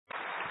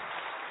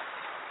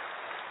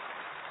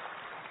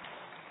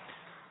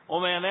Well,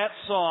 man, that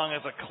song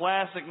is a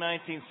classic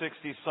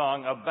 1960s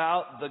song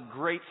about the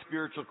great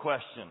spiritual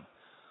question.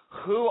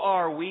 Who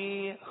are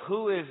we?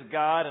 Who is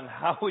God? And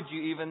how would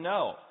you even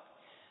know?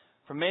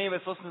 For many of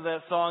us listening to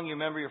that song, you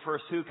remember your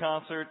first Who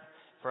concert.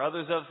 For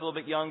others of us a little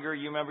bit younger,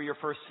 you remember your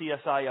first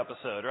CSI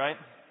episode, right?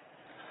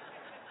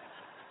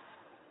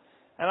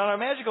 And on our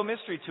Magical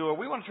Mystery Tour,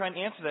 we want to try and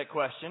answer that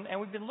question. And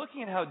we've been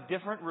looking at how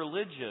different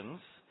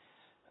religions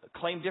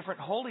claim different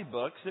holy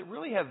books that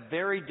really have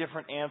very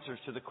different answers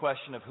to the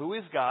question of who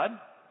is God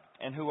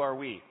and who are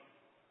we.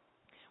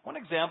 One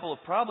example of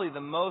probably the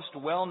most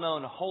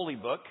well-known holy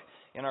book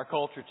in our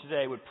culture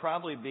today would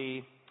probably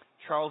be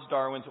Charles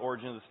Darwin's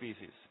Origin of the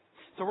Species.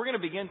 So we're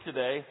going to begin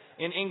today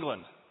in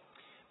England.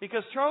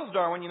 Because Charles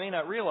Darwin, you may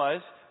not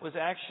realize, was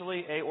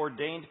actually an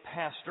ordained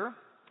pastor.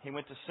 He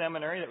went to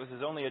seminary, that was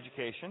his only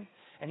education,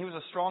 and he was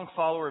a strong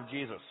follower of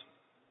Jesus.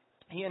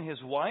 He and his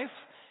wife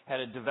had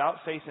a devout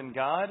faith in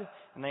God,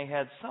 and they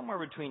had somewhere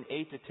between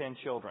 8 to 10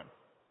 children.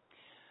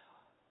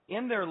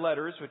 In their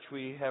letters, which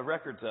we have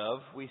records of,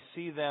 we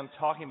see them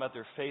talking about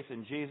their faith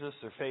in Jesus,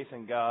 their faith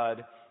in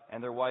God,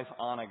 and their wife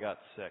Anna got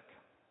sick.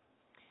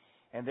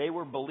 And they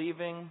were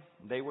believing,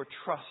 they were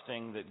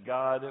trusting that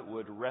God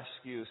would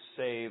rescue,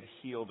 save,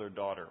 heal their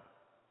daughter.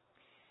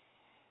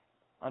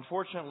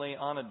 Unfortunately,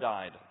 Anna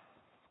died.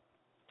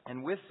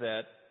 And with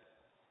that,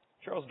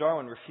 Charles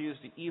Darwin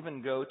refused to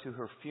even go to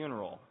her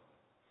funeral.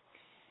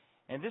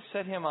 And this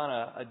set him on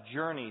a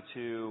journey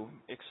to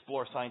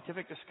explore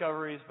scientific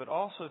discoveries, but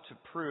also to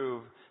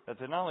prove that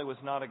there not only was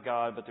not a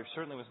God, but there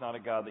certainly was not a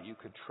God that you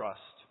could trust.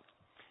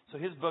 So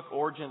his book,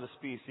 Origin of the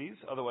Species,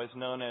 otherwise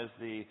known as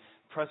The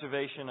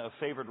Preservation of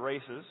Favored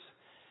Races,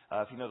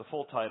 if you know the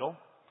full title,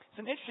 it's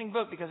an interesting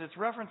book because it's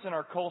referenced in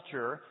our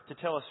culture to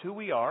tell us who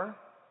we are.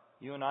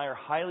 You and I are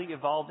highly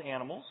evolved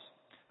animals.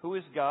 Who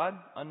is God?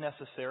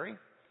 Unnecessary.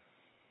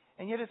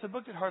 And yet it's a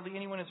book that hardly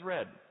anyone has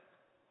read.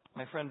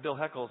 My friend Bill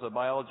Heckles, a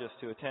biologist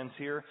who attends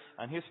here,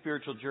 on his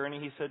spiritual journey,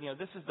 he said,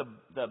 this is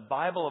the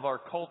Bible of our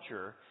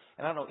culture,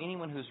 and I don't know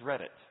anyone who's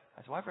read it.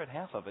 I said, well, I've read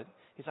half of it.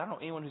 He said, I don't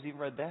know anyone who's even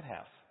read that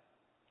half.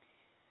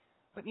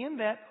 But in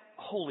that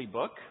holy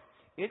book,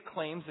 it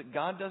claims that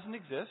God doesn't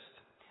exist,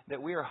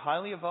 that we are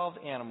highly evolved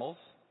animals,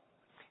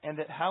 and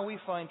that how we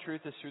find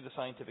truth is through the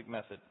scientific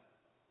method.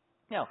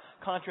 Now,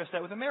 contrast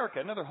that with America,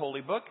 another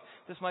holy book.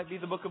 This might be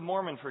the Book of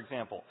Mormon, for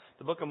example.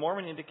 The Book of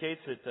Mormon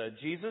indicates that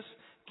Jesus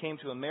came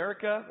to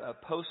America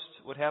post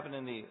what happened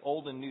in the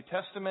Old and New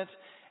Testament.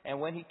 And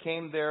when he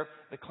came there,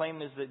 the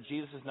claim is that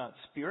Jesus is not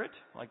spirit,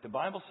 like the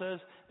Bible says,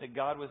 that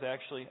God was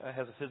actually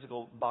has a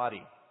physical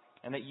body.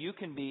 And that you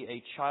can be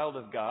a child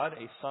of God,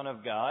 a son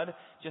of God,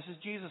 just as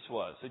Jesus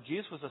was. So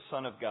Jesus was a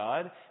son of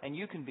God, and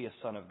you can be a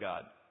son of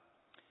God.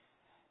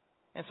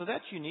 And so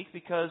that's unique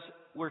because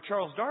where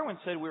Charles Darwin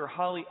said we were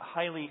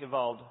highly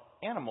evolved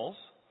animals,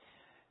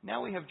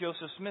 now we have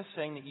Joseph Smith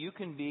saying that you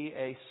can be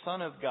a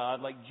son of God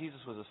like Jesus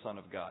was a son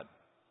of God.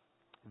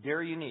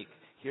 Very unique.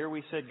 Here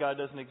we said God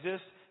doesn't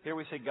exist. Here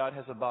we say God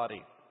has a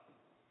body.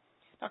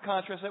 Now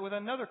contrast that with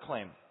another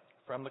claim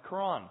from the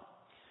Quran.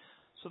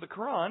 So the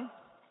Quran,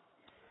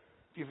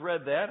 if you've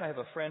read that, I have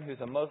a friend who's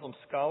a Muslim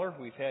scholar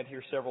who we've had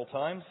here several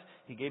times.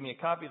 He gave me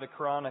a copy of the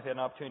Quran. I've had an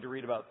opportunity to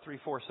read about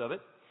 3/4 of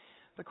it.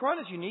 The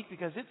Quran is unique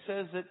because it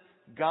says that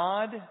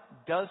God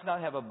does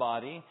not have a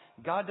body.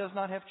 God does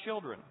not have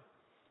children.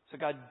 So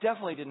God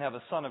definitely didn't have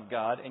a son of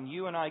God, and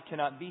you and I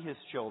cannot be his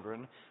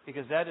children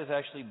because that is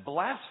actually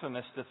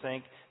blasphemous to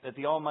think that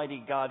the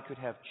Almighty God could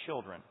have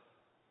children.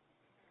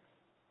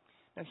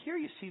 Now here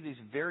you see these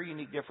very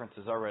unique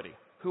differences already.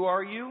 Who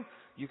are you?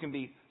 You can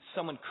be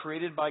someone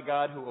created by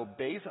God who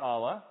obeys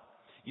Allah.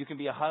 You can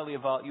be you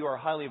are a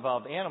highly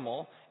evolved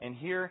animal, and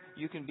here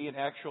you can be an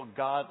actual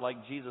God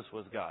like Jesus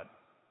was God.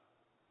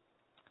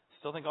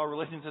 Still think all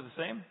religions are the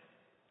same?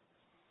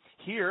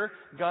 Here,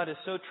 God is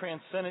so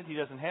transcendent, he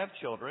doesn't have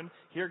children.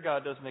 Here,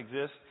 God doesn't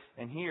exist.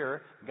 And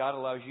here, God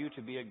allows you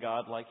to be a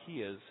God like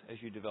he is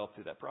as you develop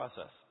through that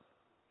process.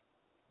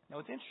 Now,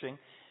 what's interesting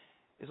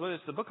is whether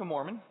it's the Book of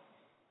Mormon,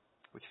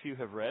 which few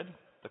have read,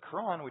 the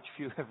Quran, which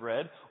few have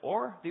read,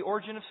 or the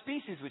Origin of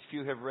Species, which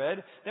few have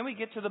read, then we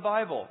get to the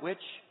Bible,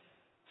 which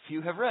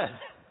few have read.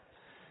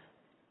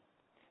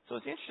 So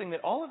it's interesting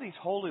that all of these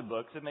holy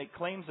books that make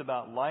claims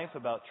about life,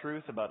 about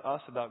truth, about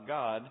us, about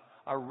God,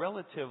 are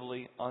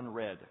relatively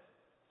unread.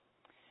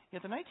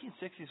 Yet the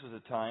 1960s was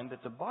a time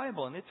that the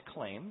Bible and its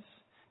claims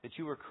that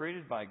you were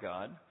created by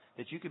God,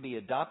 that you could be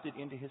adopted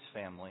into his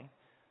family,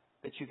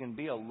 that you can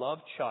be a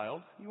loved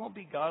child. You won't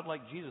be God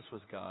like Jesus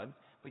was God,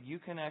 but you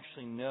can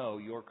actually know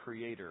your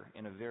Creator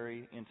in a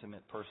very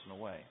intimate, personal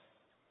way.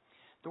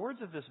 The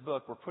words of this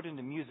book were put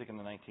into music in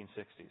the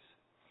 1960s.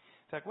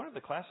 In fact, one of the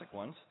classic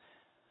ones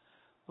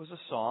was a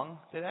song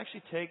that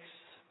actually takes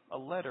a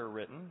letter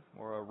written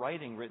or a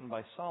writing written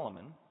by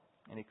Solomon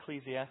in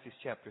Ecclesiastes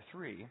chapter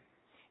 3.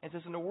 And it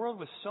says, in a world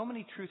with so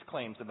many truth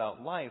claims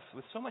about life,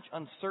 with so much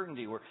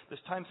uncertainty, where there's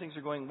times things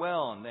are going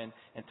well and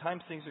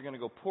times things are going to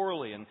go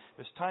poorly, and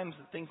there's times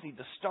that things need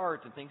to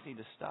start and things need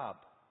to stop.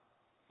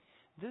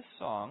 This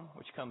song,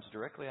 which comes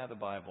directly out of the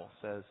Bible,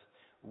 says,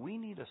 we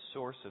need a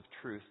source of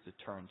truth to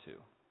turn to.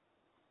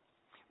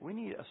 We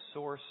need a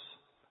source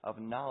of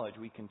knowledge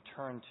we can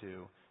turn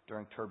to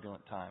during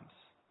turbulent times.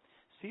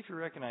 See if you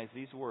recognize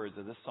these words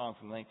of this song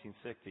from the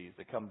 1960s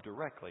that come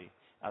directly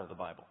out of the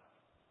Bible.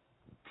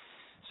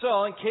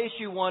 So, in case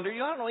you wonder, I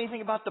don't know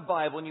anything about the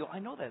Bible, and I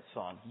know that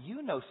song.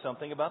 You know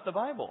something about the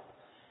Bible.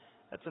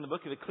 That's in the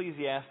book of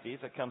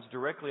Ecclesiastes. That comes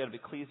directly out of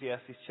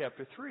Ecclesiastes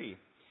chapter 3.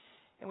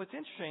 And what's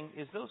interesting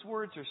is those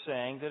words are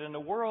saying that in a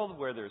world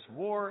where there's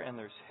war and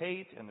there's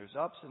hate and there's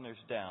ups and there's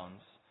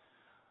downs,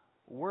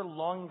 we're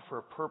longing for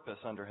a purpose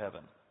under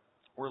heaven.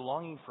 We're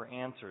longing for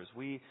answers.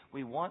 We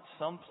want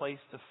some place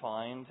to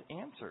find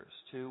answers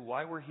to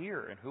why we're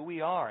here and who we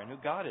are and who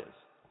God is.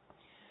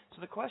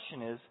 So the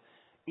question is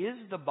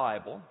the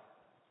Bible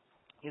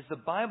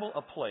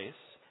a place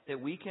that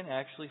we can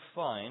actually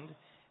find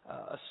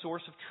a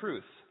source of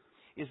truth?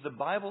 Is the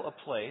Bible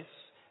a place,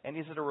 and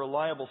is it a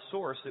reliable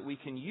source that we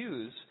can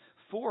use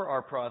for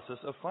our process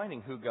of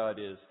finding who God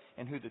is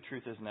and who the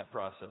truth is in that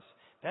process?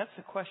 That's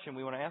the question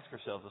we want to ask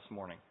ourselves this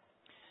morning.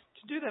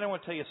 To do that, I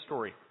want to tell you a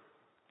story.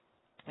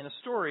 And a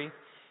story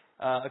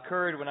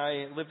occurred when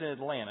I lived in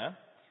Atlanta.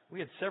 We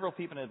had several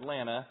people in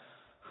Atlanta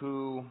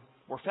who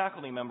were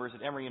faculty members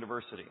at Emory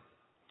University.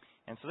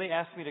 And so they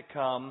asked me to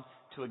come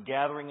to a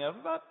gathering of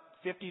about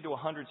 50 to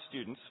 100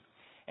 students,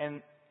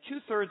 and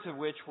 2/3 of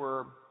which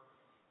were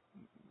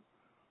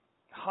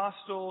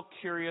hostile,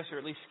 curious, or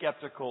at least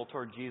skeptical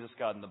toward Jesus,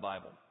 God, and the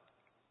Bible.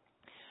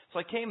 So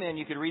I came in,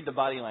 you could read the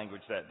body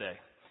language that day.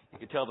 You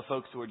could tell the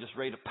folks who were just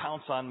ready to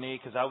pounce on me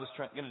because I was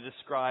going to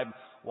describe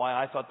why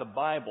I thought the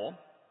Bible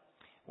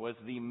was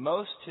the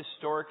most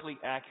historically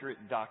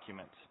accurate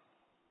document.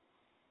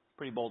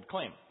 Pretty bold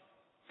claim.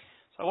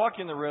 So I walked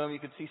in the room. You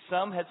could see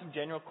some had some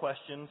general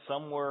questions.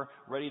 Some were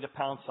ready to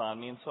pounce on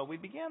me. And so we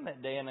began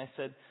that day, and I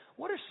said,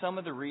 what are some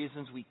of the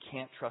reasons we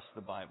can't trust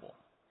the Bible?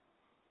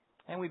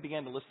 And we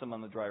began to list them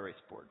on the dry erase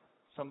board.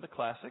 Some of the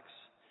classics.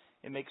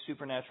 It makes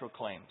supernatural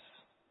claims.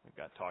 We've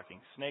got talking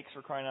snakes,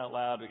 for crying out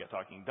loud. We've got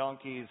talking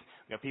donkeys.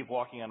 We've got people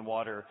walking on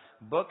water.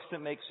 Books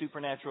that make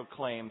supernatural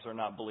claims are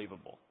not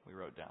believable, we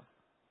wrote down.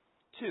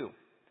 2,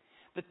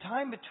 the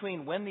time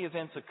between when the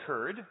events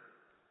occurred,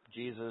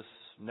 Jesus,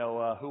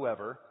 Noah,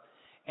 whoever,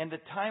 and the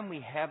time we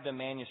have the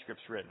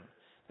manuscripts written.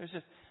 There's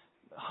just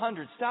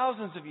hundreds,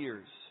 thousands of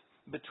years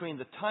between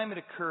the time it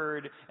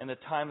occurred and the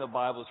time the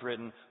Bible was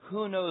written.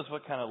 Who knows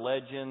what kind of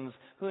legends,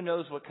 who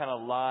knows what kind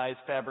of lies,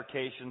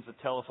 fabrications, the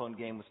telephone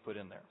game was put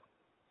in there.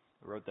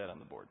 We wrote that on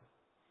the board.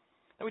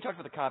 Then we talked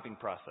about the copying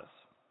process.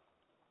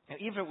 And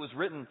even if it was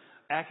written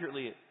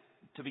accurately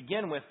to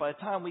begin with, by the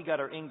time we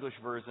got our English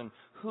version,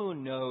 who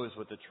knows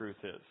what the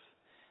truth is?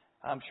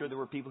 I'm sure there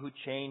were people who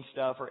changed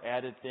stuff or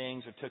added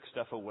things or took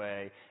stuff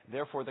away.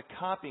 Therefore, the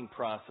copying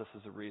process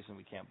is the reason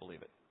we can't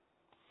believe it.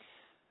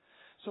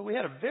 So we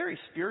had a very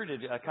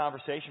spirited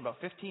conversation, about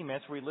 15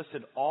 minutes, where we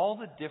listed all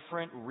the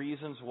different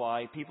reasons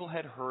why people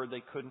had heard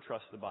they couldn't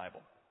trust the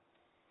Bible.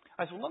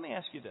 I said, well, let me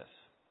ask you this.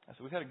 I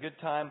said, we've had a good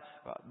time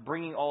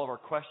bringing all of our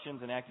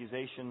questions and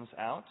accusations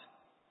out.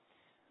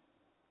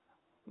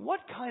 What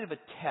kind of a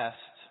test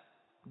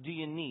do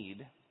you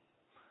need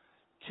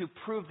to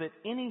prove that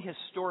any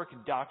historic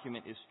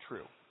document is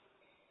true?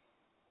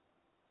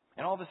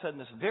 And all of a sudden,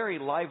 this very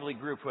lively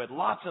group who had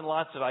lots and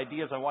lots of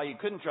ideas on why you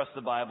couldn't trust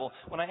the Bible,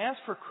 when I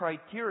asked for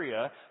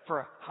criteria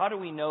for how do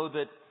we know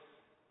that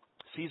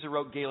Caesar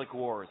wrote Gallic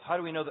Wars, how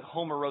do we know that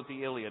Homer wrote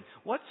the Iliad,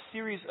 what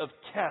series of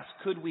tests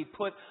could we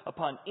put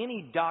upon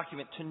any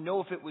document to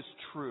know if it was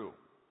true?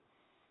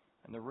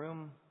 And the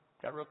room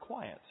got real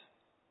quiet.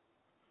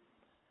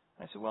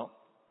 I said, well,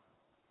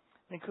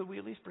 then could we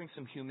at least bring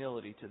some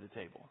humility to the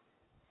table?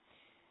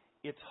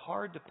 It's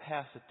hard to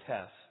pass a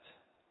test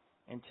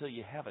until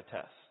you have a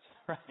test,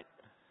 right?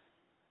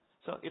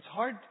 So it's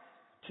hard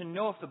to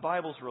know if the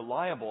Bible's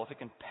reliable, if it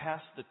can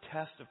pass the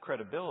test of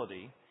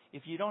credibility,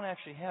 if you don't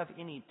actually have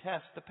any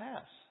test to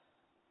pass.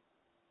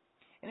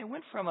 And it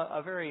went from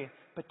a very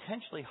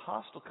potentially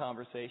hostile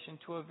conversation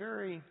to a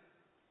very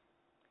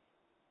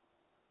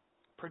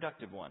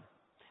productive one.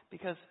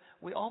 Because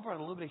we all brought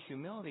a little bit of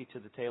humility to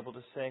the table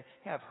to say,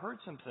 hey, I've heard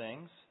some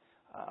things.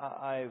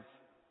 I've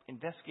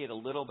investigated a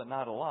little, but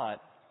not a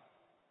lot.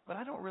 But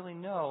I don't really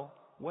know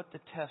what the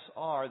tests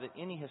are that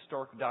any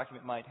historic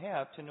document might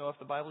have to know if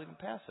the Bible even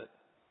passed it.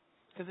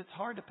 Because it's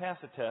hard to pass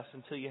a test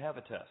until you have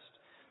a test.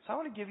 So I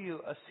want to give you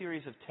a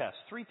series of tests,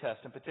 3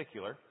 tests in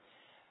particular,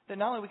 that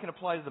not only we can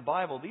apply to the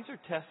Bible, these are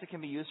tests that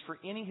can be used for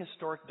any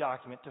historic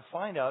document to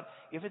find out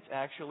if it's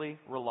actually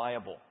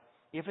reliable,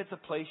 if it's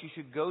a place you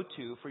should go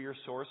to for your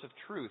source of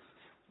truth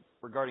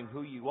regarding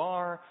who you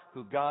are,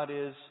 who God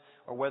is,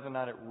 or whether or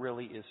not it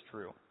really is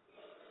true.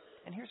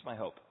 And here's my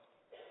hope.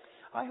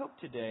 I hope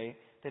today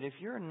that if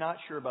you're not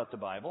sure about the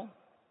Bible,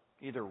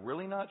 either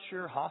really not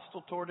sure,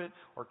 hostile toward it,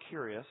 or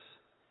curious,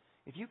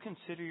 if you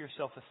consider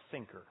yourself a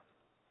thinker,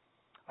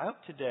 I hope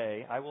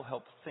today I will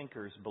help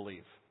thinkers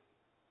believe.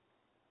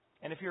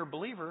 And if you're a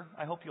believer,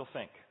 I hope you'll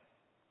think.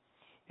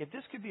 If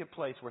this could be a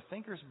place where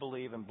thinkers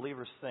believe and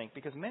believers think,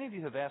 because many of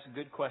you have asked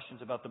good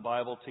questions about the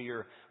Bible to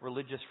your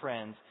religious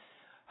friends,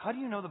 how do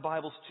you know the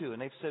Bible's true?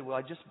 And they've said, well,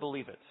 I just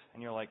believe it.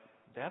 And you're like,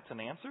 that's an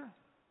answer?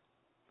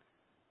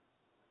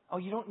 Oh,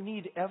 you don't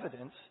need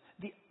evidence.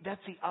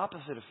 That's the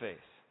opposite of faith.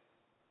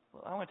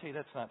 Well, I want to tell you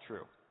that's not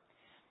true.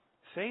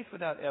 Faith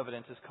without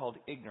evidence is called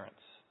ignorance.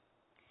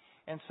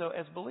 And so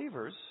as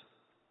believers,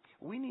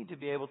 we need to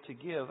be able to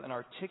give an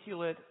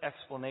articulate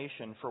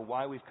explanation for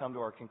why we've come to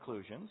our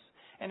conclusions.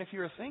 And if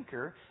you're a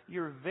thinker,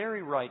 you're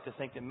very right to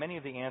think that many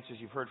of the answers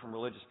you've heard from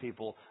religious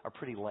people are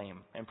pretty lame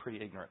and pretty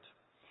ignorant.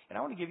 And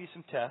I want to give you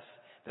some tests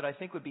that I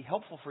think would be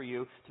helpful for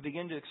you to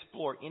begin to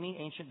explore any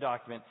ancient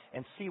document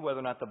and see whether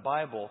or not the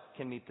Bible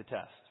can meet the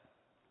test.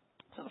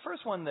 So the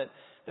first one that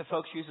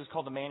folks use is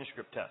called the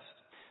manuscript test.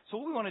 So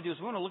what we want to do is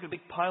we want to look at a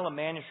big pile of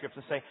manuscripts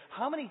and say,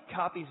 how many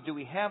copies do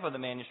we have of the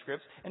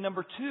manuscripts? And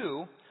number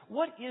two,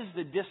 what is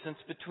the distance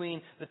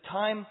between the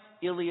time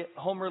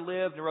Homer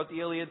lived and wrote the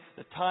Iliad,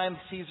 the time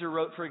Caesar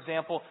wrote, for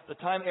example, the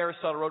time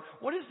Aristotle wrote?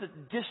 What is the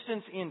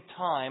distance in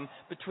time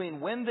between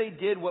when they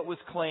did what was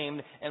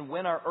claimed and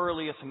when our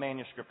earliest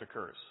manuscript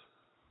occurs?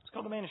 It's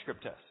called the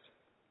manuscript test.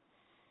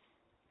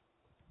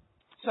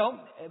 So,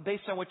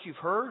 based on what you've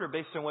heard, or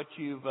based on what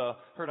you've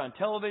heard on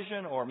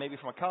television, or maybe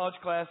from a college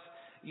class,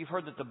 you've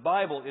heard that the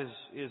Bible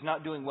is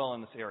not doing well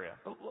in this area.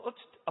 But let's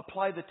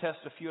apply the test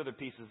to a few other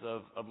pieces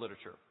of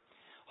literature.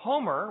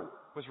 Homer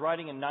was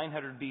writing in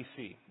 900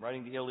 BC,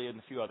 writing the Iliad and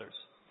a few others.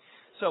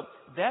 So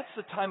that's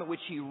the time at which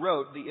he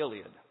wrote the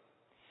Iliad.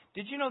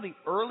 Did you know the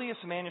earliest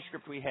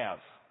manuscript we have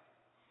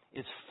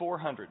is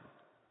 400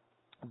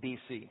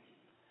 BC,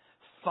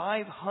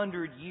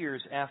 500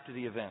 years after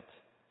the event?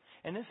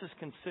 And this is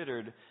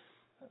considered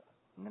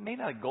maybe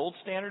not a gold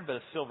standard, but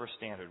a silver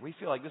standard. We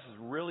feel like this is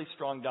really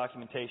strong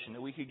documentation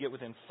that we could get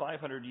within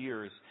 500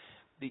 years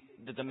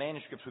that the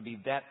manuscripts would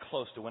be that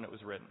close to when it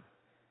was written.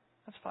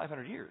 That's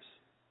 500 years.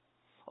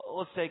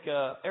 Let's take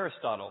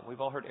Aristotle.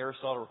 We've all heard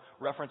Aristotle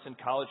referenced in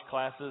college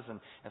classes, and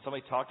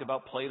somebody talked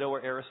about Plato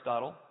or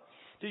Aristotle.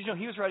 Did you know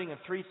he was writing in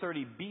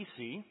 330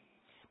 BC,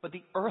 but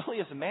the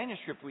earliest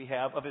manuscript we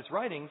have of his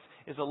writings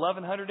is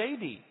 1100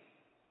 AD.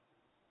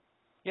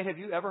 Yet have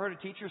you ever heard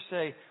a teacher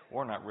say,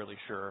 we're not really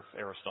sure if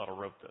Aristotle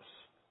wrote this?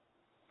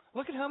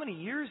 Look at how many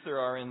years there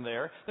are in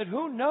there that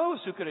who knows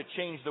who could have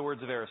changed the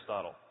words of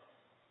Aristotle.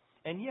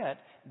 And yet,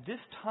 this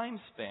time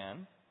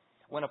span,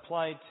 when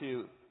applied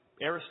to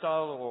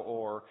Aristotle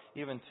or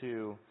even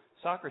to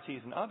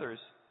Socrates and others,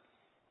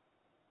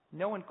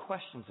 no one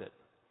questions it.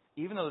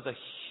 Even though there's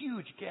a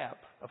huge gap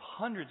of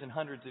hundreds and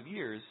hundreds of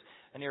years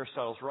in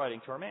Aristotle's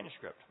writing to our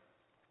manuscript.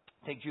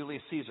 Take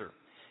Julius Caesar.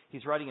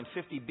 He's writing in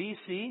 50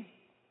 BC.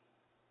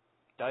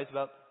 Dies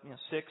about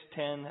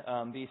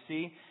 610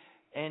 BC,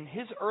 and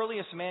his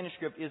earliest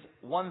manuscript is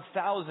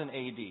 1000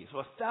 AD, so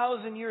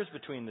 1,000 years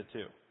between the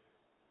two.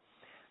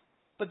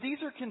 But these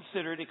are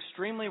considered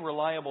extremely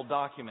reliable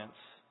documents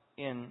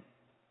in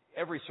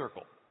every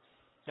circle.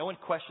 No one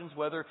questions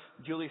whether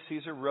Julius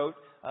Caesar wrote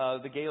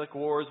the Gallic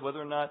Wars,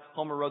 whether or not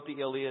Homer wrote the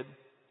Iliad.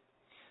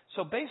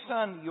 So based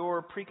on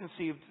your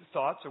preconceived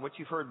thoughts or what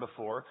you've heard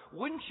before,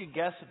 wouldn't you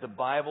guess that the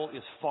Bible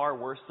is far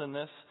worse than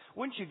this?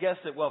 Wouldn't you guess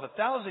that, well, if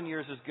 1,000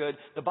 years is good,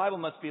 the Bible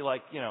must be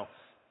like,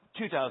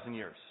 2,000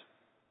 years?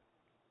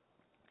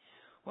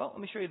 Well,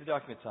 let me show you the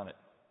documents on it.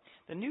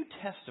 The New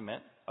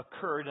Testament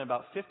occurred in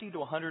about 50 to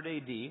 100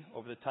 AD,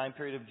 over the time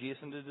period of Jesus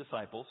and the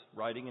disciples,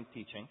 writing and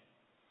teaching.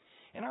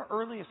 In our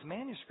earliest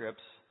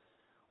manuscripts,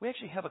 we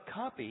actually have a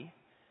copy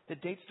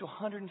that dates to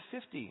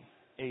 150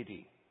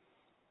 AD.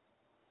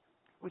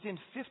 Within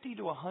 50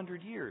 to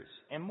 100 years.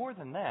 And more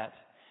than that,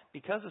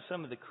 because of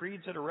some of the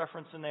creeds that are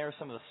referenced in there,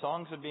 some of the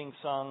songs that are being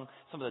sung,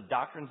 some of the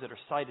doctrines that are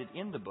cited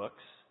in the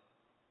books,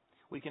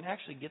 we can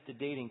actually get the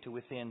dating to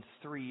within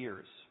 3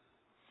 years.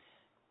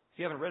 If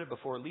you haven't read it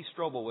before, Lee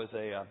Strobel was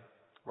a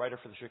writer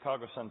for the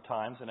Chicago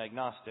Sun-Times, an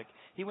agnostic.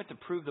 He went to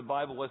prove the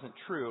Bible wasn't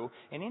true,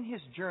 and in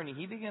his journey,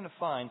 he began to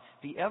find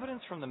the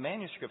evidence from the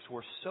manuscripts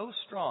were so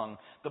strong,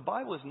 the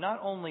Bible is not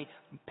only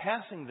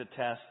passing the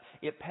test,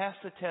 it passed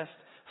the test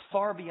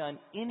far beyond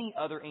any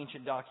other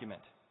ancient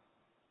document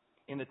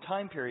in the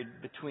time period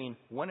between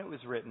when it was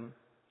written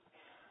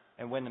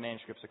and when the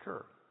manuscripts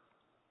occur.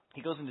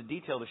 He goes into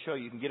detail to show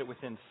you can get it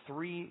within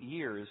 3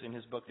 years in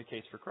his book, The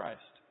Case for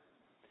Christ.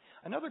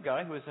 Another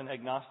guy who is an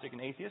agnostic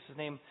and atheist, his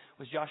name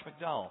was Josh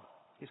McDowell.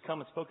 He's come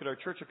and spoke at our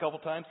church a couple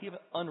times. He even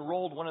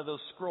unrolled one of those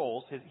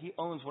scrolls. He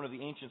owns one of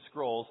the ancient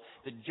scrolls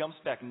that jumps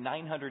back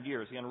 900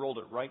 years. He unrolled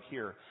it right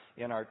here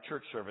in our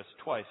church service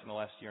twice in the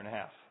last year and a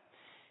half.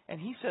 And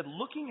he said,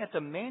 looking at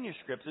the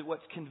manuscripts, is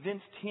what's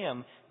convinced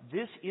him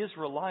this is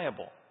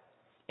reliable.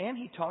 And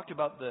he talked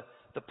about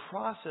the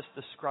process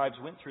the scribes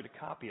went through to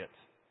copy it.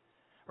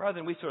 Rather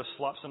than we sort of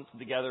slop something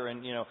together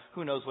and,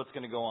 who knows what's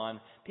going to go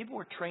on. People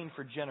were trained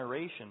for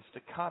generations to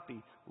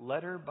copy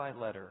letter by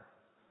letter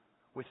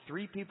with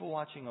 3 people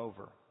watching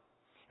over.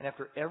 And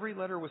after every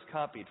letter was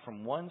copied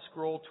from one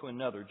scroll to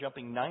another,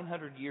 jumping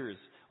 900 years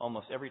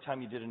almost every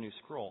time you did a new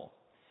scroll,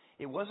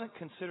 it wasn't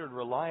considered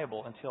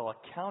reliable until a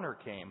counter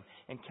came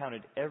and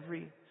counted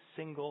every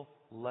single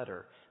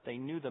letter. They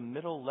knew the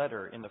middle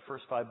letter in the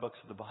first 5 books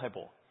of the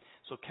Bible.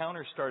 So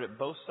counters start at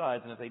both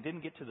sides, and if they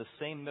didn't get to the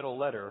same middle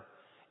letter,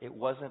 it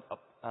wasn't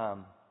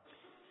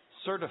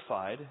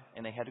certified,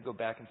 and they had to go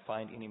back and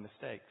find any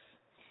mistakes.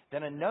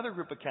 Then another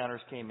group of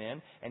counters came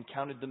in and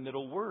counted the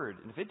middle word.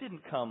 And if it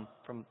didn't come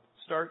from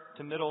start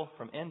to middle,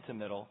 from end to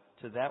middle,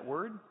 to that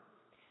word,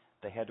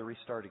 they had to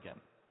restart again.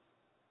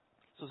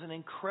 So it's an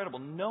incredible,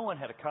 no one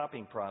had a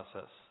copying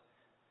process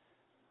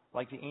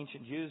like the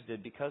ancient Jews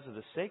did because of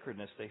the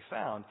sacredness they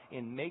found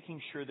in making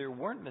sure there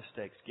weren't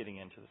mistakes getting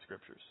into the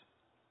Scriptures.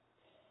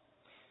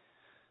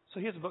 So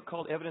here's a book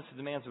called Evidence That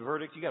Demands a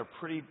Verdict. You got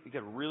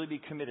to really be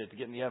committed to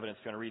getting the evidence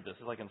if you're going to read this.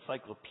 It's like an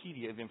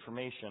encyclopedia of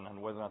information on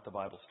whether or not the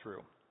Bible's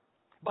true.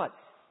 But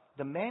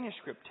the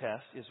manuscript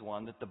test is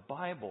one that the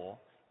Bible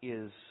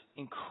is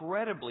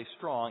incredibly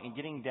strong in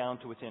getting down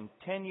to within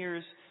 10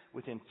 years,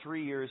 within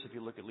 3 years, if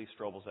you look at Lee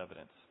Strobel's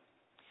evidence.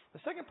 The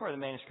second part of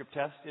the manuscript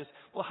test is,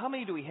 well, how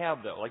many do we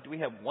have, though? Like, do we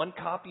have one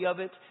copy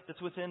of it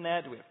that's within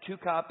that? Do we have 2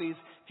 copies?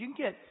 If you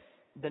can get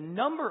the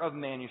number of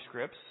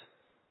manuscripts,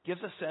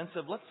 gives a sense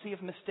of, let's see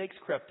if mistakes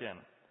crept in.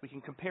 We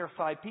can compare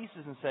 5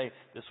 pieces and say,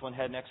 this one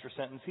had an extra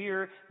sentence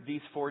here,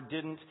 these 4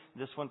 didn't,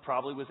 this one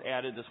probably was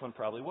added, this one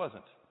probably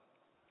wasn't.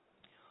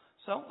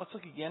 So let's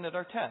look again at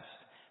our test.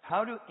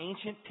 How do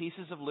ancient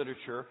pieces of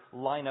literature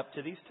line up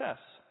to these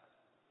tests?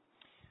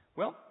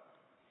 Well,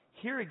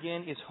 here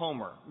again is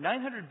Homer.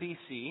 900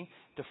 BC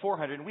to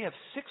 400, and we have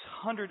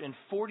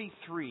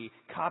 643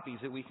 copies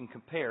that we can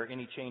compare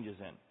any changes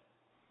in.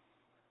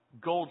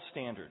 Gold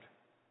standard.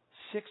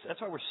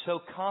 That's why we're so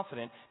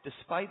confident,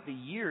 despite the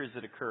years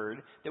that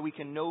occurred, that we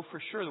can know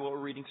for sure that what we're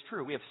reading is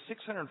true. We have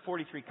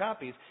 643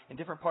 copies in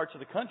different parts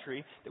of the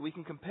country that we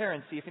can compare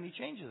and see if any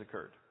changes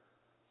occurred.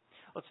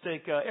 Let's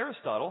take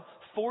Aristotle,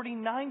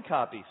 49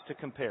 copies to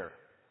compare.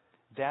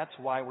 That's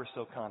why we're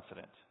so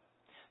confident.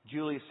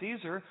 Julius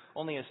Caesar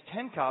only has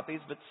 10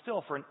 copies, but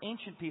still, for an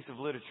ancient piece of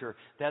literature,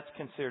 that's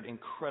considered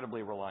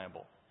incredibly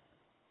reliable.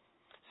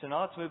 So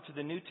now let's move to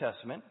the New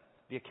Testament,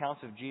 the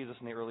accounts of Jesus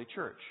and the early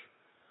church.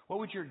 What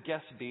would your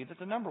guess be that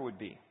the number would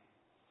be?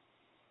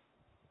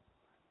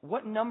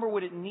 What number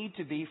would it need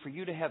to be for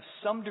you to have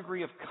some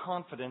degree of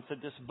confidence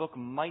that this book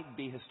might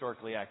be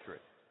historically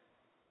accurate?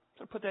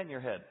 So put that in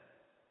your head.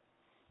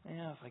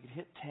 Yeah, if I could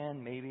hit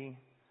 10, maybe.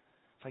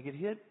 If I could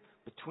hit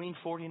between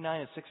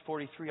 49 and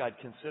 643, I'd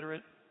consider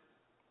it.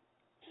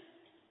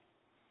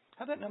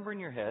 Have that number in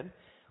your head.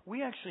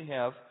 We actually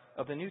have,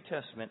 of the New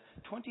Testament,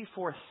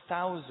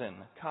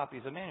 24,000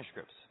 copies of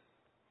manuscripts.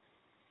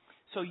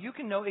 So you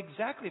can know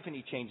exactly if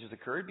any changes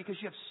occurred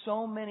because you have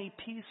so many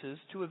pieces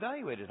to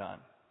evaluate it on.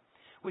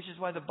 Which is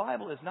why the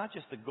Bible is not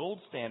just the gold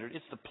standard,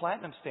 it's the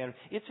platinum standard.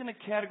 It's in a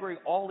category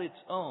all its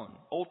own,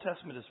 Old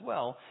Testament as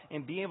well,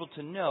 and be able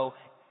to know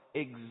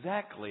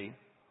exactly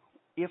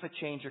if a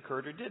change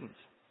occurred or didn't.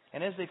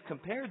 And as they've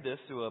compared this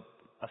to a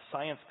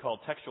science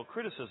called textual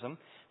criticism,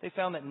 they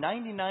found that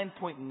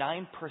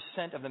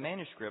 99.9% of the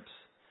manuscripts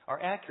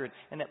are accurate,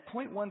 and that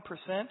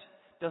 0.1%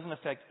 doesn't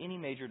affect any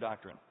major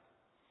doctrine.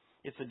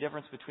 It's the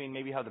difference between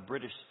maybe how the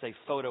British say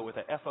photo with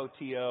a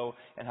F-O-T-O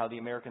and how the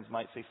Americans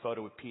might say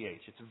photo with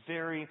P-H. It's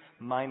very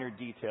minor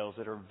details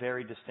that are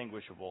very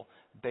distinguishable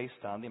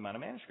based on the amount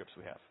of manuscripts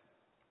we have.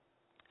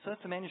 So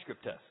that's the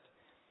manuscript test.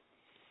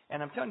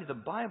 And I'm telling you, the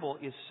Bible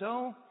is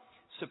so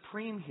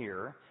supreme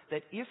here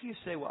that if you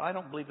say, well, I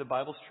don't believe the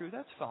Bible's true,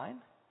 that's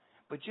fine.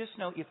 But just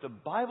know, if the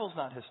Bible's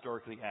not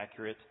historically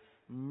accurate,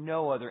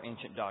 no other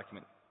ancient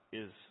document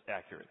is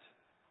accurate.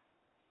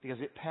 Because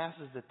it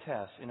passes the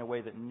test in a way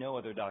that no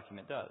other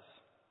document does.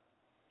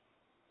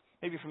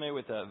 Maybe you're familiar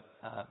with the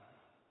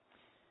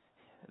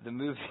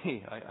movie.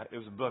 It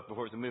was a book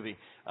before it was a movie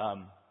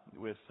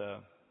with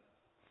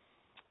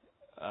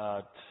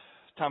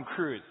Tom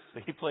Cruise.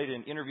 He played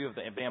in Interview with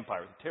the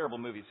Vampire. It was a terrible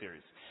movie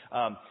series.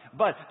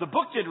 But the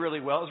book did really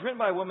well. It was written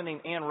by a woman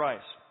named Anne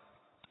Rice.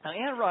 Now,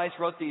 Anne Rice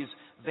wrote these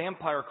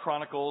vampire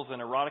chronicles and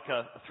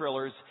erotica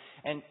thrillers,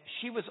 and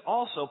she was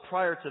also,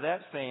 prior to that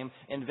fame,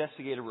 an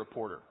investigative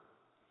reporter.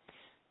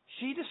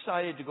 She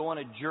decided to go on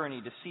a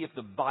journey to see if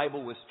the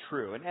Bible was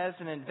true. And as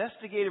an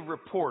investigative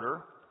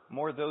reporter,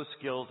 more of those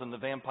skills than the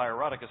vampire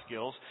erotica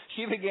skills,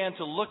 she began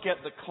to look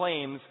at the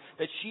claims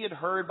that she had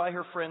heard by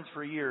her friends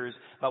for years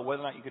about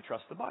whether or not you could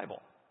trust the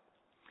Bible.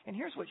 And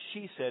here's what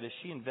she said as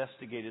she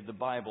investigated the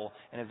Bible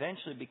and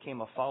eventually became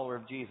a follower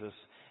of Jesus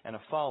and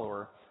a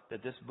follower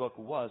that this book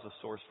was a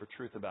source for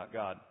truth about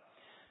God.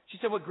 She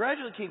said, what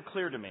gradually became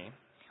clear to me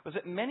was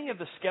that many of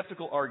the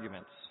skeptical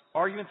arguments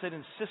that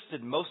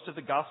insisted most of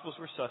the Gospels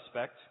were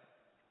suspect,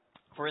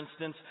 for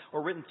instance,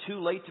 or written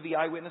too late to be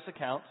eyewitness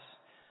accounts,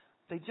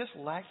 they just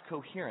lacked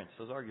coherence,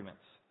 those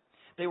arguments.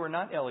 They were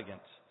not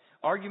elegant.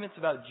 Arguments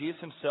about Jesus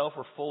himself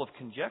were full of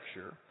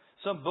conjecture.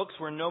 Some books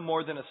were no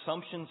more than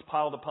assumptions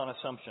piled upon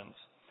assumptions.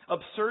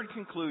 Absurd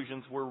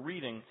conclusions were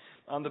reading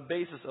on the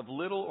basis of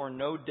little or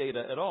no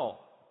data at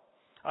all.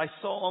 I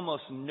saw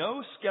almost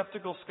no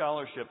skeptical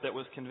scholarship that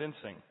was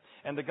convincing.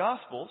 And the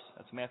Gospels,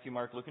 that's Matthew,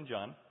 Mark, Luke, and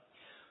John,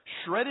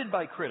 shredded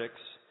by critics,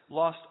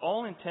 lost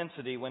all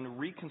intensity when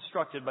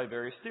reconstructed by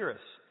various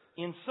theorists.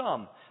 In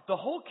sum, the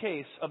whole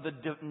case of the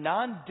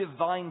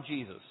non-divine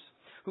Jesus,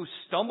 who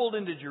stumbled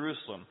into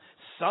Jerusalem,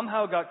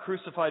 somehow got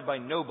crucified by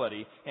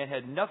nobody, and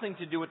had nothing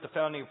to do with the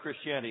founding of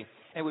Christianity,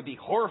 and would be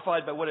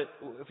horrified by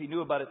if he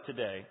knew about it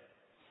today.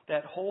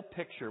 That whole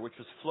picture, which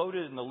was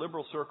floated in the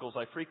liberal circles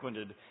I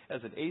frequented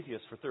as an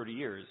atheist for 30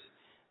 years,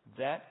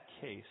 that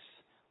case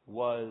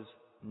was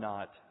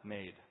not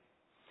made.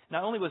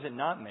 Not only was it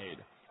not made,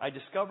 I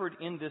discovered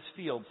in this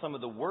field some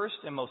of the worst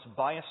and most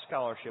biased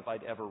scholarship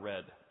I'd ever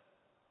read.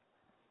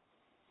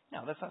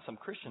 Now, that's not some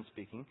Christian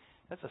speaking.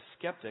 That's a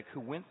skeptic who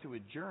went through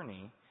a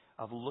journey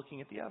of looking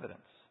at the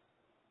evidence.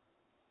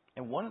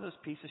 And one of those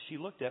pieces she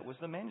looked at was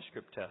the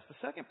manuscript test. The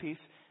second piece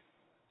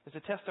is a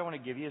test I want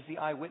to give you is the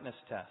eyewitness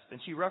test. And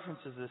she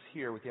references this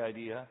here with the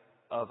idea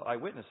of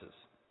eyewitnesses.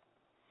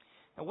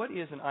 Now, what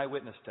is an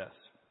eyewitness test?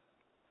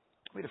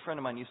 We had a friend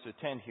of mine used to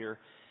attend here,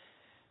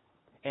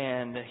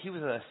 and he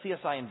was a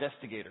CSI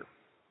investigator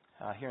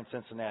here in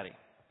Cincinnati.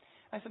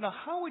 I said, now,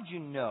 how would you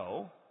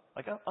know,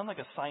 unlike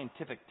a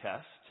scientific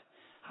test,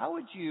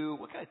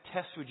 what kind of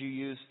test would you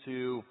use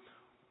to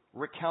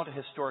recount a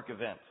historic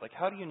event? Like,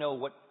 how do you know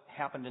what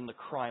happened in the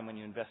crime when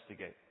you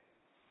investigate?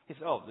 He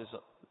said, there's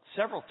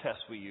several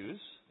tests we use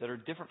that are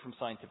different from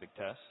scientific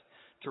tests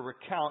to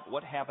recount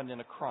what happened in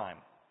a crime.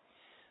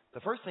 The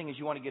first thing is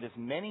you want to get as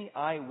many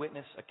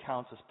eyewitness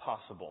accounts as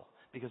possible,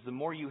 because the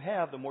more you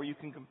have, the more you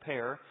can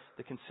compare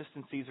the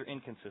consistencies or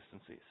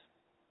inconsistencies.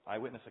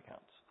 Eyewitness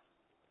accounts.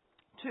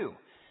 2,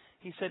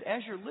 he said,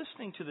 as you're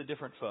listening to the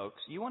different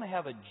folks, you want to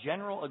have a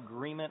general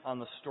agreement on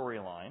the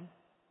storyline,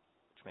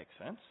 which makes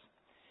sense.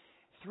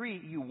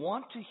 3, you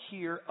want to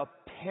hear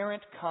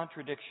apparent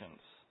contradictions.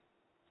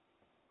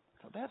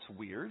 Now, that's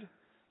weird.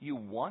 You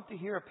want to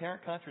hear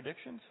apparent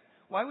contradictions?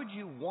 Why would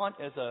you want,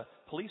 as a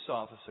police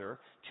officer,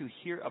 to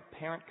hear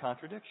apparent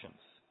contradictions?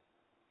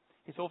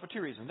 He said, well, for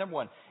 2 reasons. Number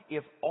 1,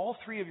 if all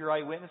 3 of your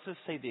eyewitnesses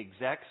say the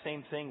exact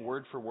same thing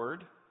word for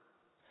word,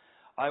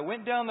 I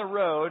went down the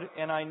road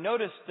and I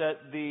noticed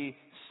that the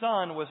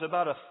sun was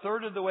about a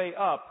third of the way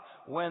up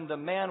when the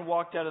man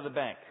walked out of the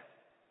bank.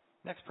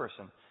 Next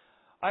person.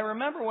 I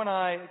remember when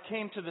I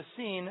came to the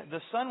scene,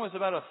 the sun was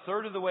about a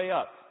third of the way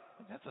up.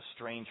 That's a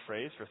strange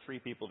phrase for 3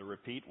 people to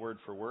repeat word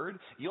for word.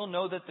 You'll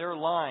know that they're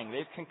lying.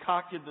 They've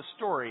concocted the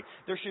story.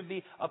 There should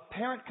be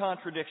apparent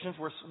contradictions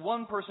where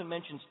one person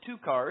mentions 2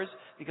 cars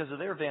because of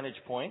their vantage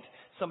point.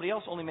 Somebody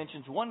else only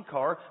mentions 1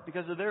 car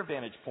because of their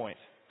vantage point.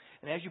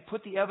 And as you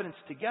put the evidence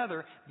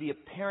together, the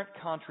apparent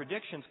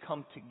contradictions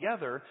come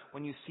together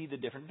when you see the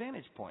different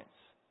vantage points.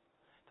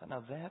 So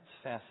now that's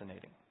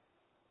fascinating.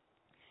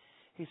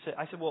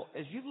 I said, well,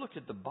 as you've looked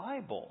at the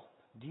Bible,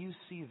 do you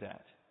see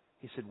that?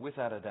 He said,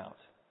 without a doubt.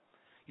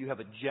 You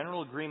have a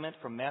general agreement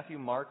from Matthew,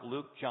 Mark,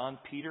 Luke, John,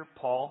 Peter,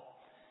 Paul,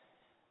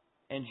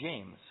 and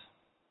James.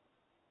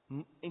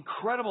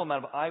 Incredible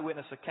amount of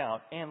eyewitness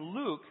account. And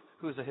Luke,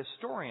 who is a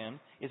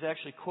historian, is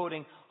actually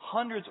quoting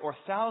hundreds or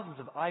thousands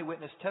of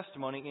eyewitness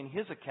testimony in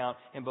his account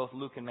in both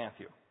Luke and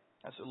Matthew.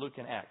 That's Luke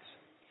and Acts.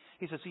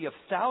 He says, so you have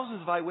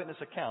thousands of eyewitness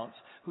accounts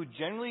who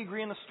generally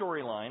agree on the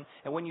storyline,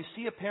 and when you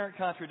see apparent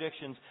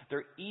contradictions,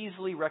 they're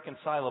easily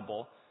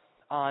reconcilable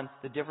on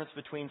the difference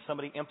between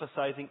somebody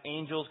emphasizing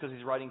angels because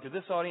he's writing to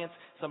this audience,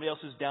 somebody else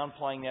who's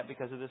downplaying that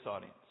because of this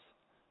audience.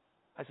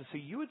 I said, so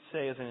you would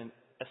say as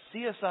a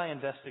CSI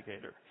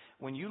investigator,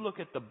 when you look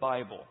at the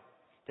Bible,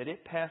 that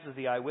it passes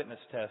the eyewitness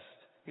test?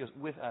 He goes,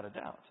 without a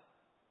doubt.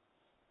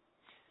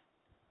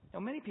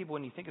 Now, many people,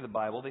 when you think of the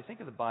Bible, they think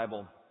of the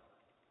Bible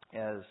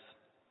as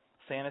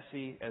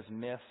fantasy, as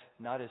myth,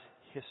 not as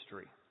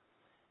history.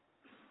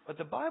 But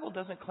the Bible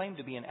doesn't claim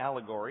to be an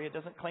allegory. It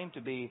doesn't claim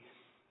to be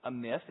a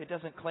myth. It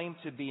doesn't claim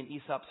to be an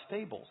Aesop's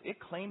fables.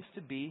 It claims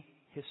to be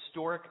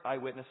historic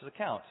eyewitness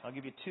accounts. I'll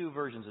give you 2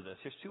 versions of this.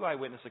 Here's 2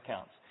 eyewitness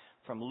accounts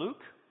from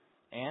Luke,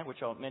 and which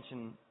I'll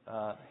mention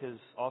his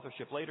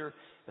authorship later,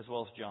 as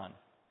well as John.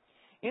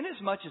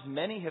 Inasmuch as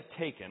many have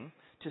taken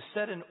to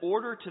set an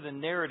order to the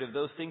narrative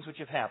those things which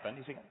have happened.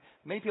 You see,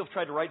 many people have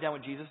tried to write down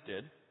what Jesus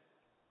did,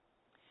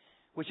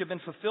 which have been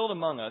fulfilled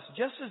among us,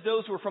 just as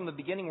those who were from the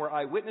beginning were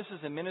eyewitnesses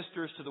and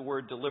ministers to the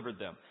word delivered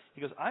them.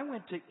 He goes, I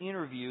went to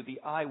interview the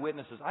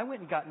eyewitnesses. I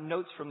went and got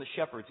notes from the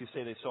shepherds who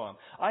say they saw him.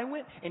 I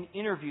went and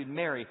interviewed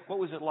Mary. What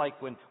was it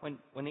like when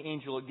the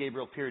angel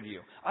Gabriel appeared to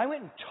you? I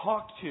went and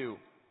talked to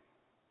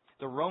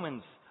the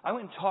Romans. I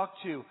went and talked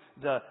to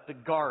the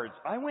guards.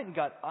 I went and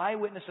got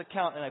eyewitness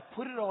account, and I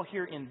put it all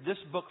here in this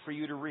book for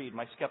you to read,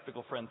 my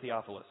skeptical friend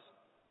Theophilus.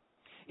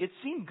 It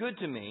seemed good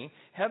to me,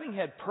 having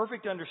had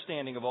perfect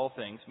understanding of all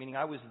things, meaning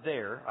I was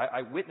there,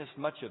 I witnessed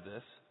much of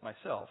this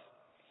myself.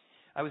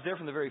 I was there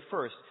from the very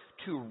first,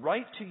 to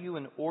write to you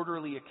an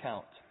orderly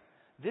account.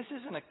 This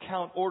is an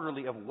account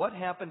orderly of what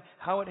happened,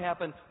 how it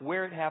happened,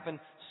 where it happened,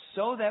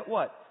 so that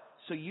what?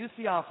 So you,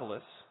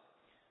 Theophilus,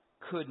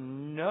 could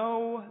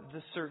know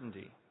the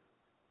certainty.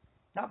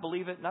 Not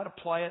believe it, not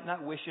apply it,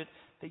 not wish it,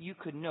 that you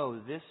could know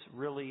this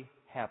really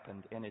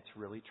happened and it's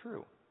really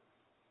true.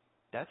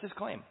 That's his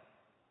claim.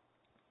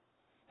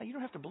 Now, you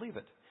don't have to believe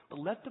it, but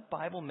let the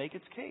Bible make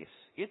its case.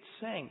 It's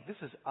saying this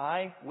is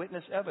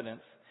eyewitness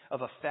evidence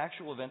of a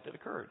factual event that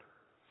occurred.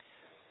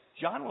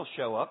 John will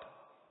show up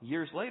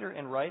years later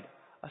and write,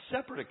 a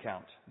separate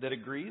account that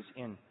agrees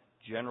in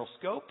general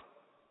scope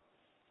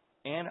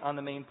and on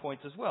the main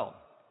points as well.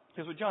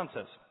 Here's what John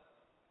says.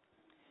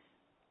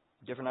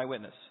 Different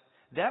eyewitness.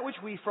 That which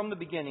we from the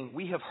beginning,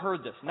 we have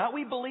heard this. Not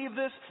we believe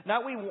this,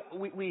 not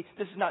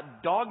this is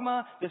not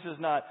dogma, this is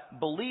not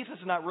belief, this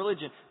is not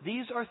religion.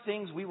 These are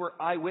things we were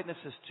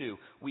eyewitnesses to.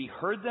 We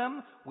heard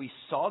them, we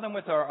saw them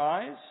with our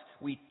eyes,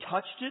 we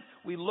touched it,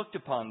 we looked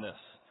upon this.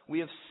 We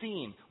have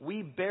seen,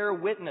 we bear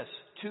witness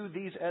to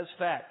these as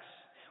facts.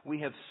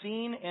 We have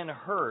seen and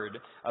heard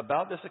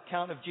about this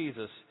account of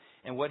Jesus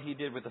and what he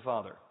did with the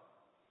Father.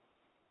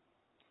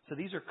 So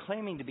these are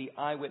claiming to be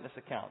eyewitness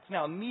accounts.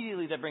 Now,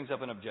 immediately that brings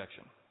up an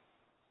objection.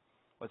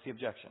 What's the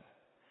objection?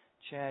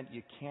 Chad,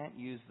 you can't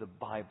use the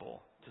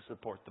Bible to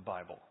support the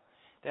Bible.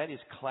 That is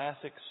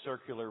classic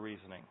circular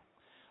reasoning.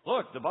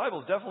 Look, the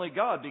Bible's definitely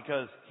God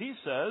because he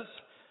says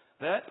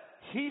that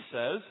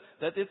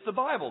it's the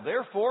Bible.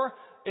 Therefore,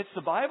 it's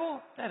the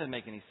Bible? That doesn't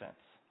make any sense.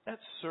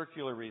 That's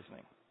circular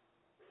reasoning.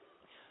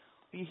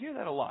 You hear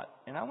that a lot,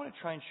 and I want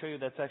to try and show you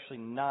that's actually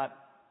not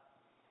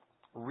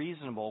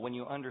reasonable when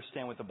you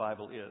understand what the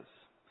Bible is.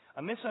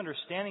 A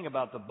misunderstanding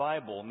about the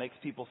Bible makes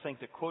people think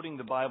that quoting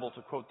the Bible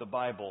to quote the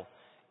Bible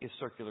is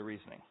circular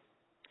reasoning.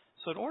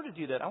 So in order to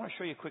do that, I want to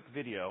show you a quick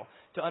video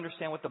to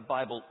understand what the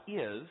Bible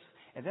is,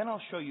 and then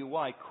I'll show you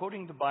why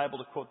quoting the Bible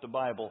to quote the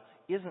Bible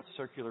isn't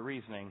circular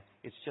reasoning.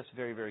 It's just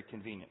very, very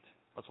convenient.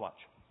 Let's watch.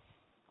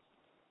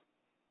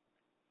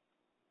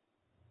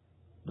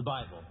 The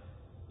Bible.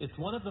 It's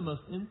one of the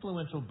most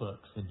influential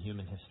books in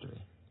human history.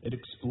 It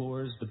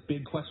explores the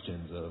big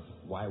questions of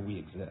why we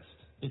exist.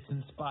 It's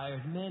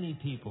inspired many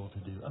people to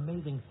do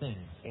amazing things.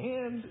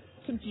 And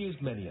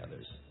confused many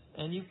others.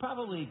 And you've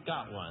probably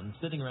got one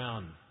sitting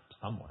around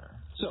somewhere.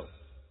 So,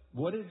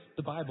 what is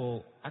the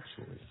Bible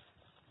actually?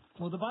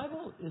 Well, the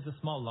Bible is a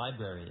small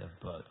library of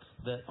books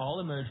that all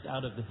emerged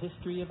out of the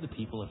history of the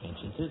people of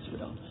ancient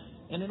Israel.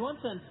 And in one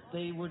sense,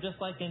 they were just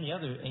like any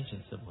other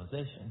ancient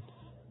civilization.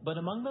 But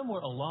among them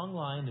were a long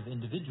line of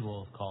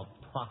individuals called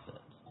prophets.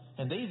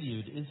 And they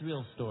viewed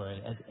Israel's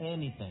story as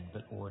anything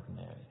but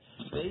ordinary.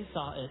 They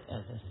saw it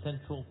as a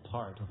central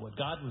part of what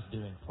God was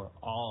doing for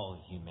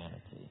all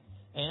humanity.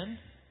 And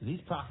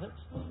these prophets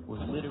were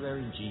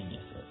literary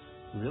geniuses.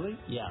 Really?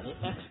 Yeah,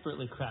 they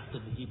expertly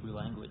crafted the Hebrew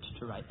language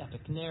to write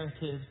epic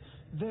narratives,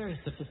 very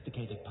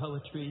sophisticated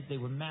poetry. They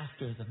were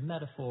masters of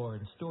metaphor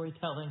and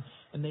storytelling,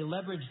 and they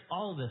leveraged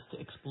all of this to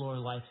explore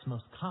life's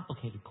most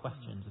complicated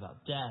questions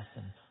about death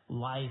and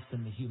life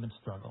and the human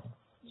struggle.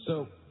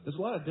 So, there's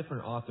a lot of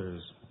different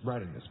authors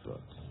writing this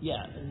book.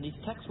 Yeah, and these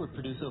texts were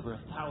produced over a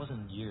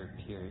 1,000-year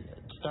period,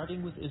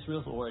 starting with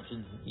Israel's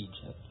origins in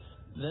Egypt,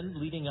 then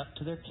leading up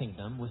to their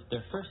kingdom with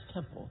their first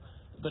temple.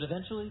 But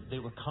eventually, they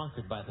were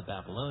conquered by the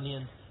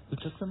Babylonians, who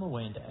took them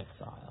away into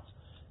exile.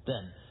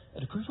 Then,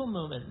 at a crucial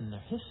moment in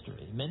their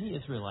history, many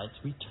Israelites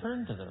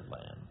returned to their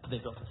land. They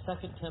built a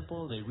second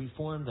temple, they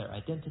reformed their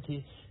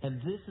identity,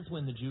 and this is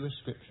when the Jewish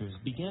scriptures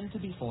began to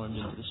be formed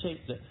into the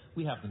shape that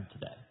we have them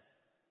today.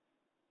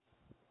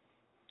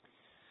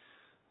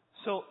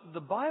 So the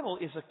Bible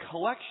is a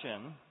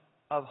collection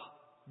of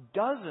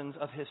dozens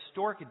of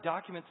historic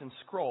documents and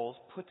scrolls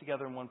put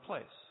together in one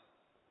place.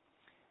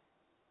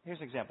 Here's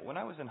an example. When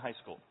I was in high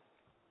school,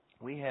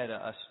 we had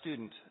a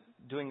student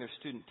doing their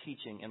student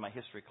teaching in my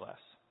history class.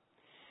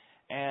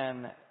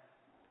 And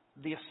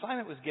the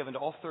assignment was given to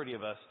all 30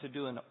 of us to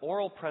do an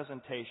oral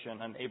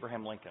presentation on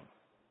Abraham Lincoln.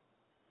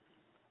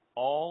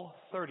 All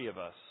 30 of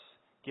us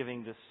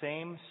giving the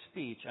same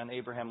speech on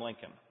Abraham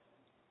Lincoln.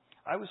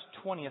 I was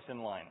 20th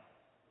in line.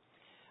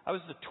 I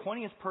was the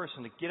 20th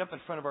person to get up in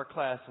front of our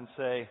class and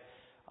say,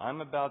 I'm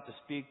about to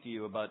speak to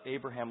you about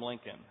Abraham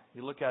Lincoln.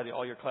 You look at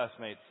all your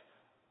classmates.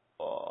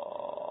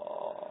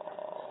 Oh.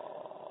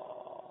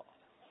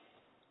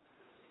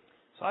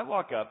 So I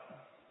walk up,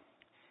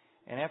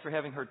 and after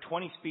having heard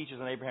 20 speeches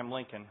on Abraham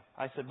Lincoln,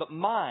 I said, but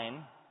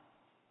mine,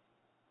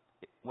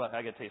 well,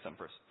 I got to tell you something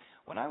first.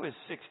 When I was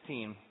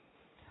 16,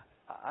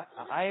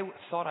 I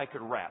thought I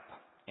could rap,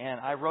 and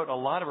I wrote a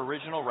lot of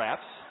original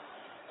raps.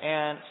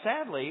 And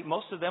sadly,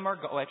 most of them are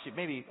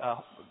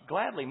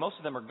gladly, most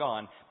of them are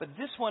gone. But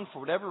this one, for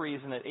whatever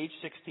reason, at age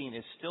 16,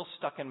 is still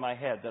stuck in my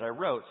head that I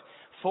wrote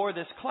for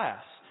this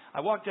class.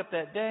 I walked up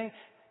that day.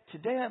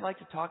 Today, I'd like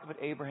to talk about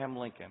Abraham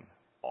Lincoln.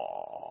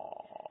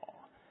 Aww.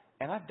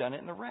 And I've done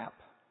it in a rap.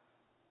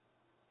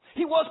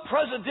 He was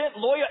president,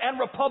 lawyer, and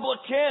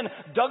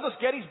Republican. Douglas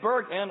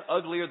Gettysburg, and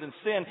uglier than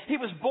sin. He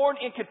was born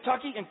in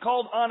Kentucky and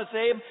called Honest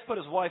Abe, but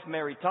his wife,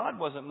 Mary Todd,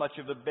 wasn't much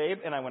of a babe.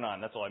 And I went on.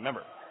 That's all I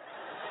remember.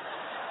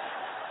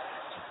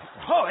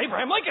 Oh,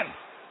 Abraham Lincoln.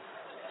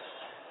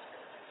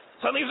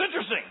 Suddenly it was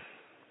interesting.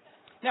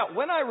 Now,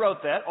 when I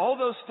wrote that, all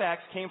those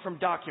facts came from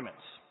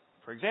documents.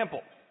 For example,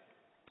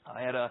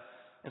 I had a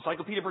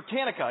Encyclopedia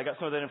Britannica I got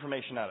some of that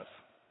information out of.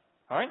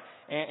 All right?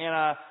 And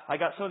I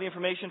got some of the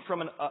information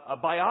from a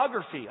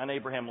biography on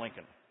Abraham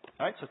Lincoln.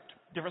 All right? So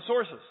different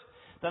sources.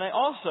 Then I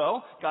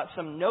also got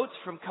some notes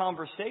from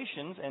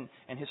conversations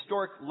and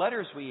historic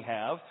letters we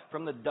have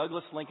from the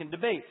Douglas-Lincoln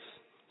debates.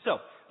 So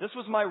this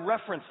was my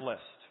reference list.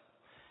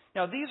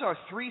 Now, these are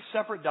three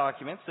separate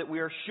documents that we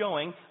are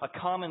showing a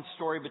common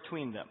story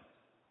between them.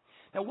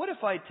 Now, what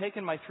if I had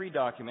taken my three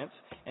documents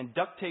and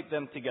duct taped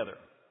them together?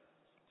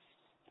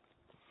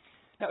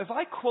 Now, if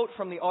I quote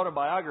from the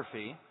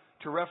autobiography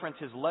to reference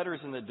his letters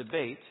in the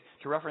debate,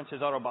 to reference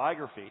his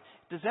autobiography,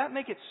 does that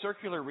make it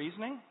circular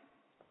reasoning?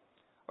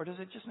 Or does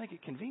it just make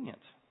it convenient?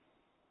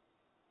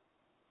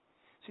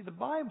 See, the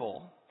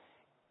Bible,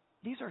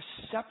 these are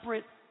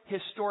separate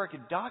historic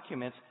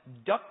documents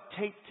duct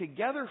taped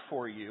together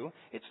for you.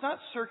 It's not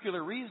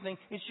circular reasoning.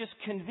 It's just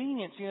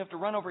convenience. You have to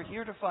run over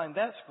here to find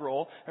that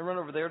scroll and run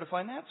over there to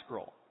find that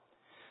scroll.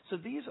 So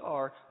these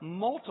are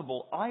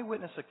multiple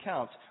eyewitness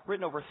accounts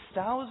written over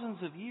thousands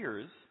of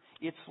years.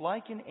 It's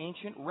like an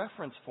ancient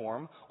reference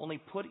form, only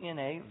put in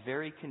a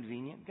very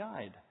convenient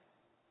guide.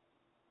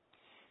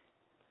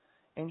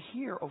 And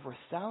here, over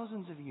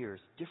thousands of years,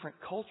 different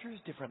cultures,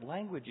 different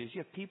languages,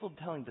 you have people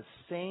telling the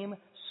same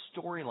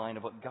storyline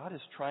of what God is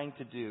trying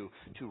to do,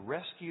 to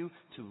rescue,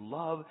 to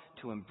love,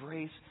 to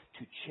embrace,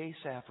 to chase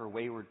after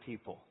wayward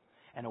people.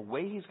 And a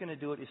way He's going to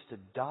do it is to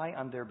die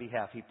on their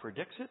behalf. He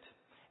predicts it,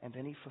 and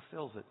then He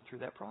fulfills it through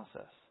that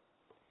process.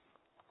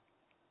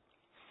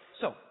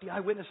 So, the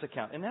eyewitness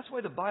account. And that's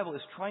why the Bible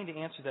is trying to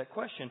answer that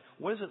question.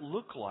 What does it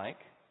look like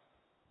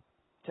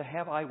to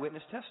have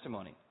eyewitness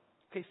testimony?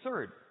 Okay,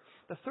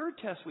 the third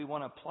test we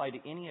want to apply to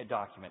any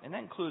document, and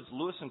that includes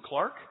Lewis and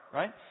Clark,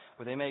 right?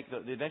 Where they make the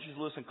Adventures of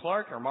Lewis and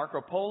Clark, or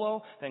Marco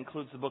Polo. That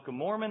includes the Book of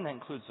Mormon. That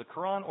includes the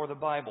Quran or the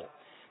Bible.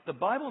 The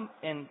Bible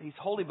and these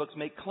holy books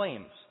make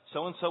claims.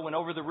 So-and-so went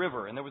over the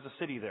river, and there was a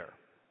city there.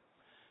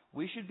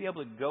 We should be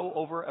able to go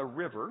over a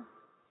river.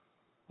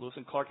 Lewis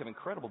and Clark have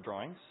incredible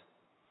drawings.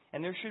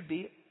 And there should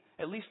be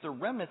at least the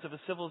remnants of a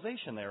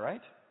civilization there,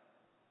 right?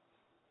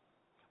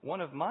 One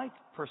of my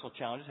personal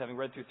challenges, having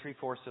read through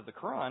 3/4 of the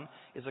Quran,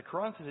 is the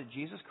Quran says that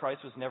Jesus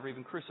Christ was never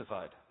even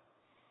crucified.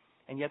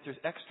 And yet there's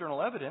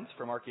external evidence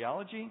from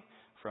archaeology,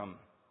 from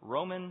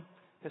Roman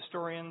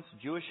historians,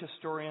 Jewish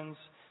historians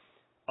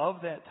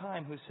of that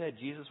time who said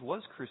Jesus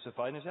was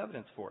crucified, and there's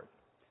evidence for it.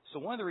 So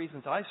one of the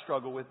reasons I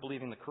struggle with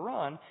believing the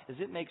Quran is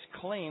it makes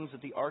claims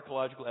that the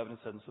archaeological evidence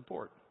doesn't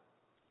support.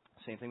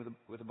 Same thing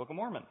with the Book of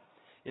Mormon.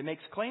 It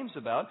makes claims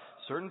about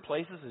certain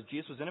places. As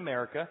Jesus was in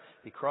America,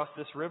 He crossed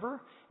this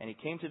river and He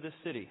came to this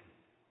city.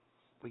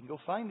 We can go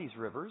find these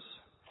rivers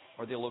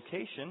or the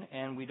location,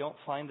 and we don't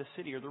find the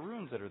city or the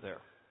ruins that are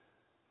there.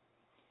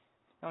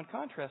 Now, in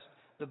contrast,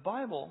 the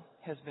Bible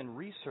has been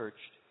researched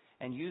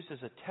and used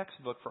as a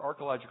textbook for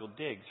archaeological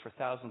digs for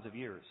thousands of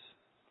years.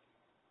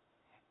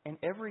 And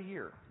every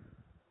year,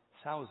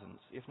 thousands,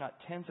 if not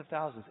tens of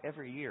thousands,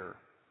 every year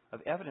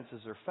of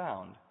evidences are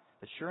found.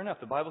 But sure enough,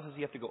 the Bible says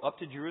you have to go up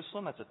to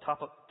Jerusalem. That's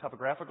a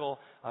topographical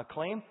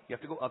claim. You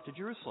have to go up to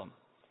Jerusalem.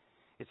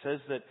 It says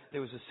that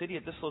there was a city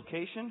at this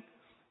location,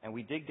 and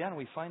we dig down and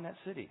we find that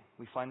city.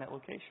 We find that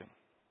location.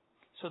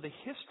 So the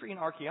history and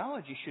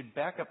archaeology should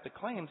back up the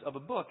claims of a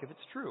book if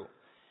it's true.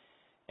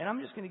 And I'm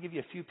just going to give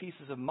you a few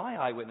pieces of my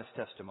eyewitness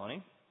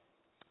testimony.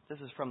 This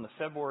is from the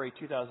February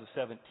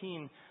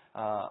 2017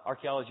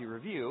 Archaeology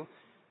Review.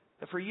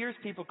 For years,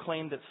 people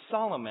claimed that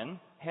Solomon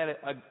had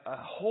a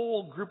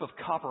whole group of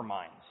copper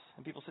mines.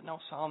 And people said, no,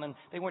 Solomon,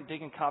 they weren't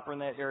digging copper in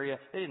that area.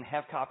 They didn't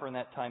have copper in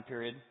that time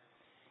period.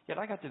 Yet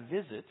I got to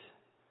visit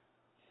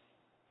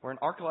where an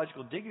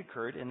archaeological dig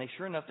occurred, and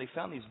sure enough, they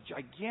found these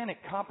gigantic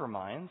copper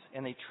mines,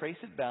 and they trace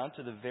it down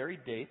to the very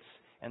dates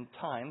and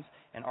times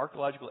and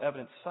archaeological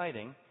evidence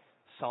citing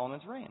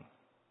Solomon's reign.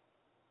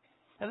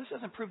 Now, this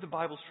doesn't prove the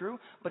Bible's true,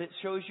 but it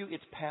shows you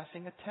it's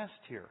passing a test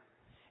here.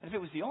 And if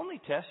it was the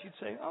only test, you'd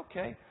say,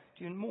 okay,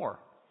 do more.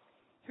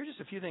 Here's just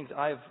a few things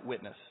I've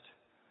witnessed.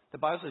 The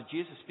Bible says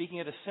Jesus is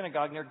speaking at a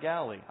synagogue near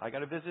Galilee. I got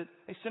to visit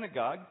a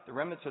synagogue. The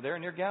remnants are there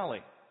near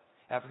Galilee.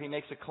 After He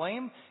makes a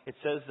claim, it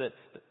says that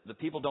the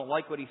people don't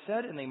like what He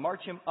said, and they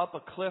march Him up a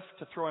cliff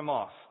to throw Him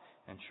off.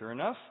 And sure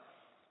enough,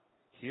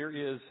 here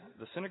is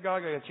the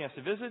synagogue I got a chance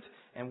to visit,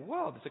 and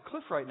wow, there's a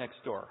cliff right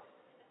next door.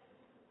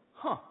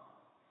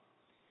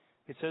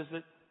 It says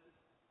that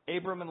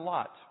Abram and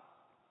Lot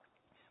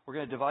were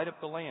going to divide up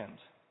the land.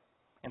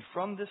 And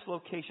from this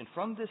location,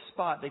 from this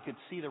spot, they could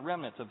see the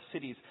remnants of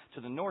cities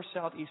to the north,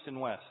 south, east,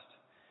 and west.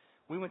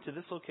 We went to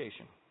this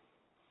location,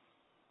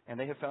 and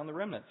they have found the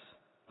remnants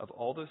of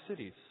all those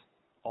cities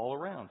all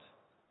around.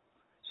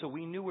 So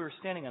we knew we were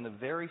standing on the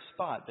very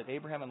spot that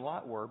Abraham and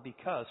Lot were,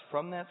 because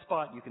from that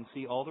spot you can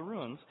see all the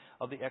ruins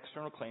of the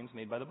external claims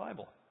made by the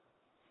Bible.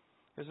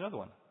 Here's another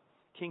one.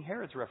 King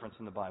Herod's referenced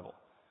in the Bible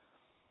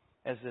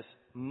as this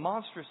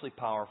monstrously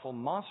powerful,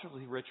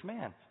 monstrously rich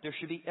man. There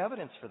should be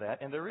evidence for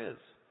that, and there is.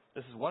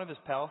 This is one of his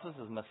palaces,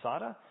 is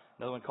Masada,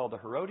 another one called the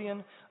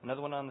Herodian,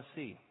 another one on the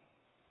sea.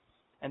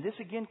 And this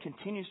again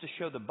continues to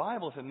show the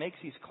Bible, if it makes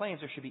these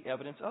claims, there should be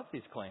evidence of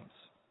these claims.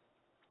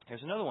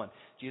 Here's another one.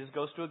 Jesus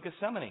goes to a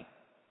Gethsemane.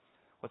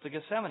 What's a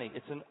Gethsemane?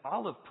 It's an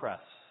olive press.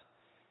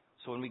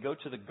 So when we go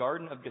to the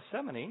Garden of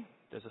Gethsemane,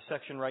 there's a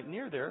section right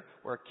near there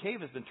where a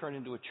cave has been turned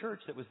into a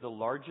church that was the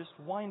largest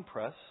wine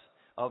press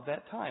of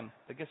that time,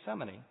 the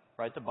Gethsemane,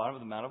 right at the bottom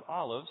of the Mount of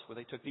Olives, where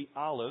they took the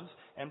olives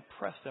and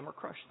pressed them or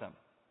crushed them.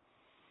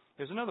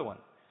 Here's another one.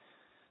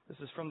 This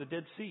is from the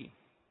Dead Sea.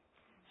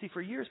 See,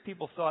 for years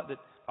people thought that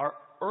our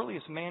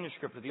earliest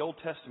manuscript of the Old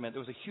Testament, there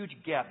was a huge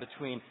gap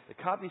between the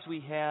copies we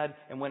had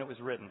and when it was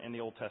written in the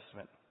Old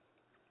Testament.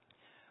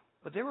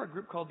 But there were a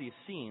group called the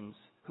Essenes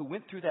who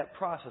went through that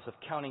process of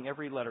counting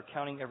every letter,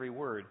 counting every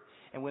word.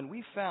 And when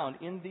we found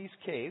in these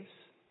caves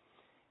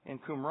in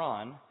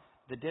Qumran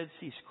the Dead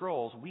Sea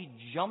Scrolls, we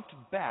jumped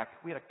back.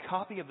 We had a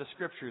copy of the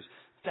Scriptures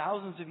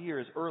thousands of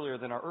years earlier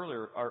than our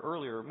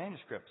earlier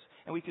manuscripts.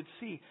 And we could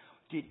see,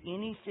 did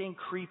anything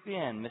creep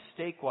in,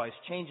 mistake-wise,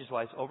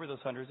 changes-wise, over those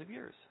hundreds of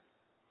years?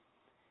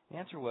 The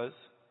answer was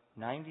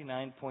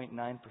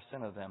 99.9%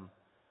 of them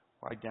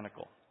were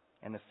identical.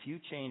 And the few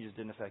changes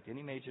didn't affect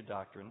any major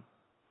doctrine.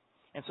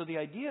 And so the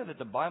idea that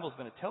the Bible's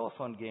been a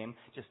telephone game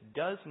just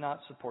does not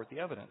support the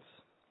evidence.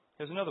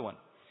 Here's another one.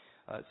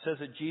 It says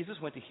that Jesus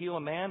went to heal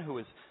a man who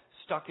was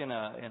stuck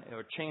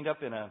or chained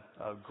up in a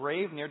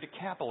grave near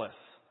Decapolis,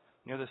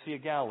 near the Sea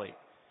of Galilee.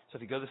 So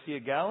if you go to the Sea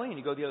of Galilee and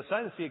you go to the other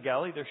side of the Sea of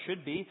Galilee, there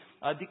should be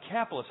a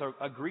Decapolis,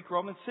 a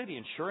Greek-Roman city.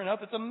 And sure enough,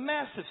 it's a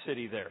massive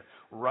city there,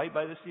 right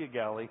by the Sea of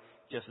Galilee,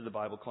 just as the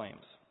Bible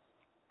claims.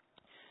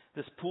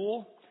 This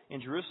pool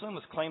in Jerusalem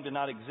was claimed to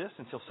not exist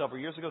until several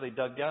years ago. They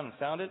dug down and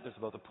found it. There's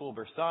both a pool of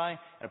Versailles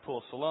and a pool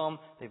of Siloam.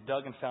 They've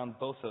dug and found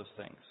both those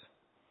things.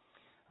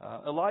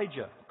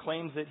 Elijah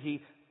claims that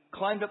he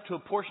climbed up to a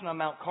portion on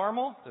Mount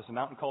Carmel. There's a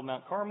mountain called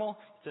Mount Carmel.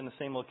 It's in the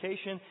same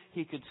location.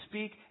 He could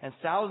speak, and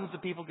thousands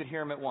of people could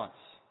hear him at once.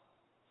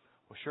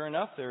 Well, sure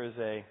enough, there is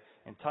an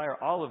entire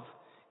olive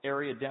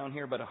area down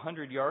here about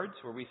 100 yards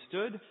where we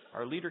stood.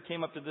 Our leader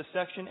came up to this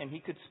section, and he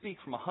could speak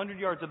from 100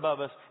 yards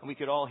above us, and we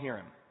could all hear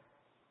him.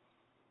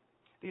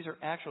 These are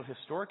actual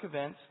historic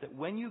events that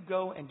when you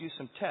go and do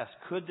some tests,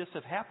 could this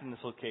have happened in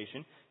this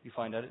location, you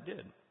find out it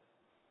did.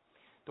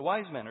 The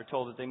wise men are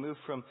told that they moved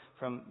from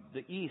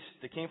the east.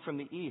 They came from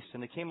the east,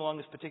 and they came along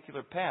this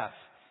particular path.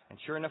 And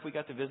sure enough, we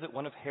got to visit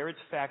one of Herod's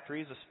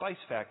factories, a spice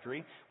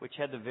factory, which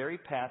had the very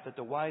path that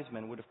the wise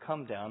men would have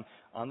come down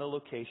on the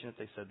location that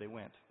they said they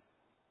went.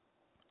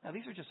 Now,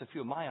 these are just a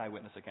few of my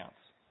eyewitness accounts.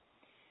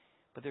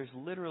 But there's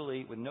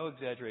literally, with no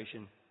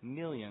exaggeration,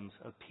 millions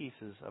of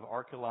pieces of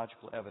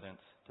archaeological evidence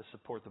to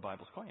support the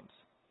Bible's claims.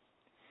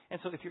 And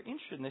so if you're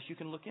interested in this, you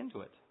can look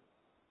into it.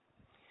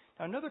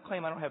 Now, another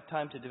claim I don't have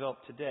time to develop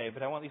today,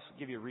 but I want to at least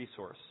give you a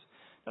resource.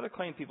 Another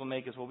claim people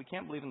make is, well, we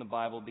can't believe in the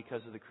Bible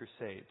because of the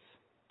Crusades,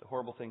 the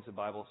horrible things the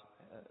Bible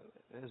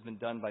has been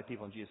done by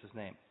people in Jesus'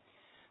 name.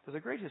 There's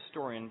a great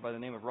historian by the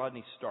name of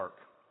Rodney Stark.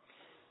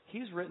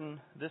 He's written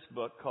this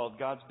book called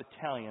God's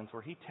Battalions,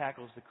 where he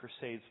tackles the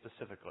Crusades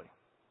specifically.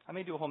 I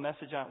may do a whole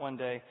message on it one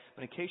day,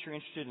 but in case you're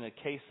interested in a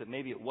case that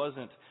maybe it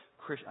wasn't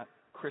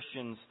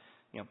Christians,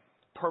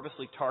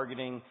 purposely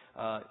targeting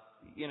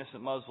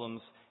innocent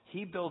Muslims,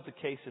 he builds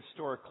a case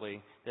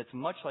historically that's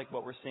much like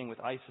what we're seeing with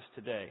ISIS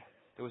today.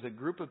 There was a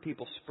group of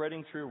people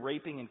spreading through,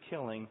 raping and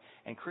killing,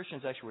 and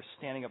Christians actually were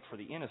standing up for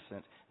the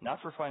innocent, not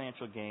for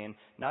financial gain,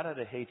 not out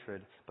of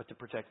hatred, but to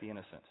protect the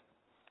innocent.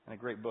 And a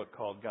great book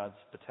called God's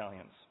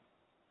Battalions.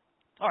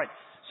 All right,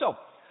 so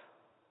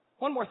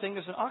one more thing.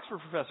 There's an Oxford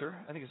professor,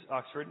 I think it's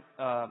Oxford,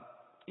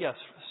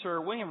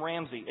 Sir William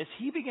Ramsay, as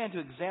he began to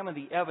examine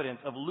the evidence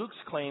of Luke's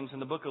claims in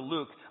the book of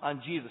Luke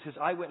on Jesus, his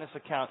eyewitness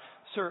account,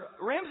 Sir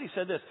Ramsay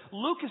said this: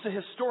 Luke is a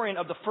historian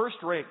of the first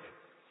rate.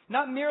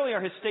 Not merely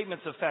are his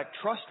statements of fact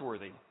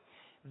trustworthy,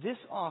 this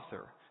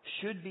author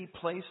should be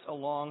placed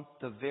along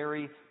the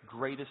very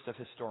greatest of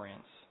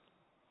historians.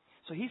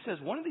 So he says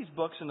one of these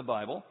books in the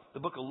Bible, the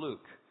book of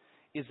Luke,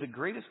 is the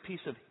greatest piece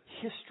of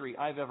history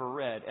I've ever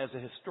read as a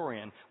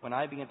historian when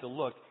I began to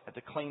look at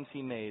the claims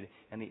he made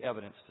and the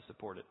evidence to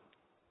support it.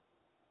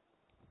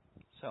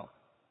 So,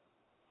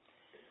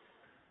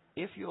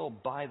 if you'll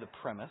buy the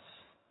premise,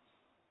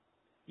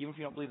 even if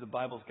you don't believe the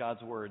Bible's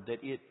God's Word, that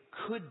it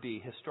could be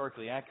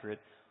historically accurate,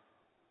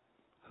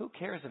 who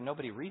cares if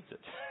nobody reads it?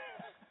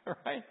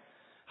 Right?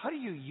 How do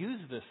you use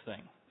this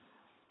thing?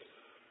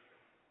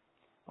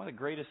 One of the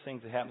greatest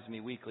things that happens to me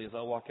weekly is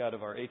I'll walk out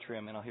of our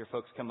atrium and I'll hear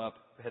folks come up.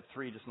 I had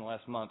 3 just in the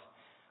last month.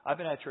 I've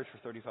been at church for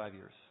 35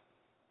 years.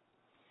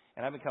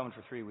 And I've been coming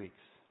for 3 weeks.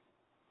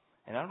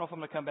 And I don't know if I'm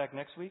going to come back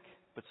next week,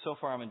 but so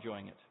far I'm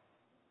enjoying it.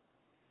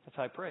 That's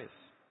high praise.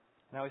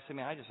 And I always say,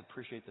 man, I just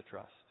appreciate the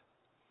trust.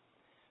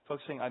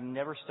 Folks saying, I've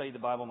never studied the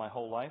Bible my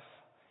whole life,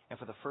 and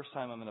for the first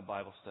time I'm in a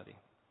Bible study.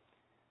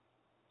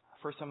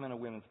 First time in a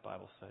women's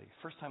Bible study.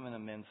 First time in a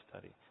men's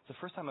study. It's the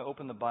first time I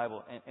opened the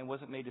Bible and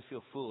wasn't made to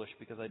feel foolish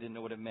because I didn't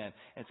know what it meant.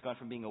 And it's gone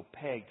from being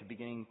opaque to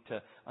beginning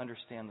to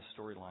understand the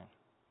storyline.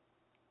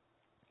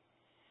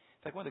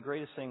 In fact, one of the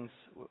greatest things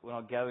when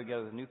I'll gather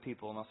together with new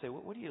people and I'll say,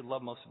 what do you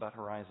love most about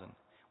Horizon?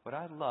 What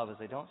I love is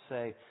they don't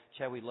say,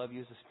 Chad, we love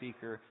you as a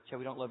speaker. Chad,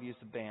 we don't love you as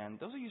the band.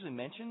 Those are usually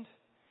mentioned.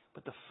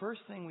 But the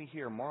first thing we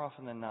hear more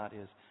often than not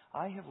is,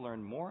 I have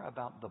learned more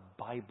about the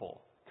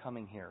Bible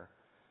coming here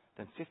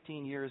than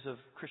 15 years of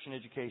Christian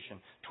education,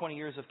 20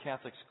 years of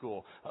Catholic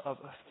school, of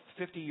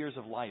 50 years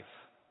of life.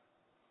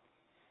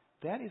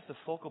 That is the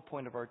focal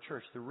point of our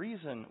church. The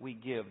reason we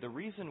give, the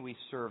reason we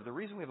serve, the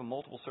reason we have a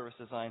multiple service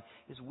design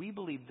is we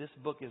believe this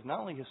book is not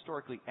only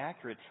historically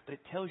accurate, but it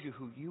tells you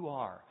who you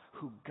are,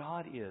 who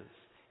God is,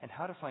 and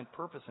how to find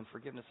purpose and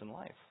forgiveness in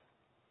life.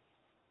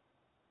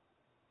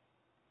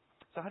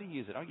 So how do you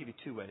use it? I'll give you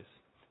 2 ways.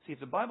 See, if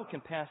the Bible can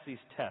pass these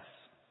tests,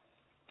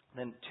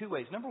 then 2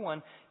 ways. Number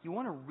 1, you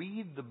want to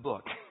read the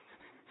book.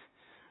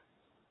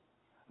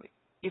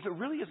 If it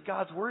really is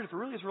God's Word, if it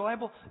really is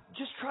reliable,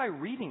 just try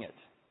reading it.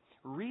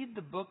 Read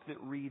the book that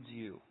reads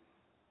you.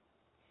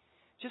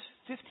 Just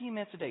 15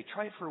 minutes a day.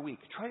 Try it for a week.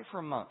 Try it for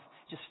a month.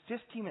 Just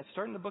 15 minutes.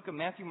 Start in the book of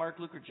Matthew, Mark,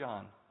 Luke, or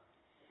John.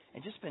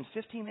 And just spend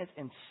 15 minutes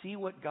and see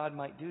what God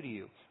might do to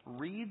you.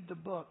 Read the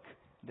book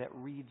that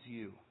reads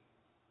you.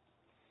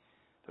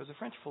 There was a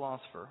French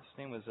philosopher. His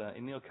name was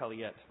Émile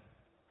Caliet.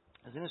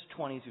 He was in his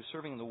 20s. He was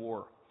serving in the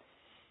war.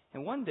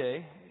 And one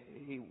day,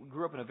 he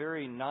grew up in a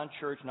very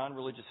non-church,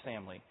 non-religious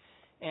family.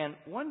 And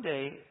one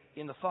day,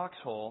 in the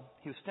foxhole,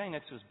 he was standing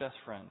next to his best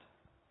friend.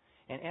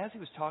 And as he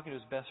was talking to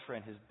his best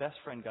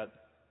friend got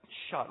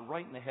shot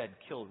right in the head,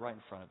 killed right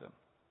in front of him.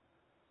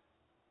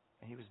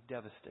 And he was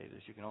devastated,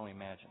 as you can only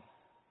imagine.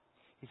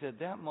 He said,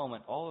 that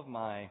moment, all of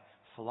my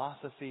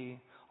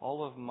philosophy,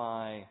 all of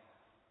my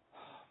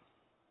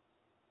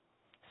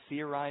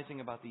theorizing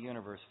about the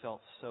universe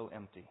felt so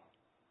empty.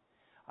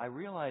 I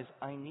realized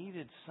I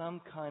needed some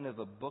kind of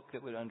a book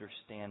that would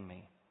understand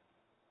me.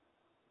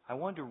 I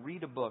wanted to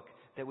read a book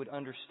that would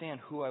understand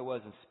who I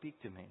was and speak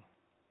to me.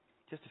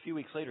 Just a few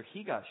weeks later,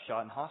 he got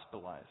shot and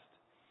hospitalized.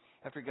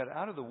 After he got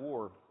out of the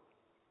war,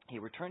 he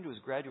returned to his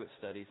graduate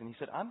studies, and he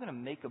said, I'm going to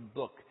make a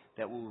book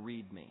that will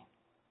read me.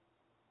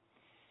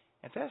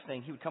 And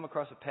fascinating, he would come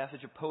across a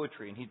passage of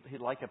poetry, and he'd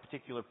like a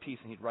particular piece,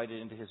 and he'd write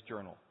it into his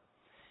journal.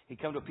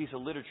 He'd come to a piece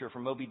of literature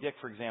from Moby Dick,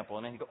 for example,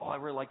 and then he'd go, oh, I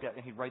really like that,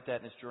 and he'd write that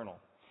in his journal.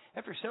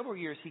 After several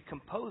years, he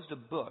composed a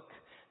book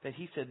that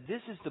he said,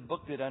 this is the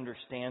book that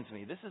understands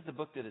me. This is the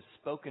book that has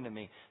spoken to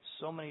me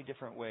so many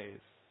different ways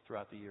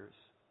throughout the years.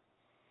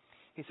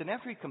 He said,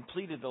 after he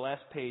completed the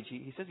last page,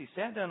 he says he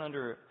sat down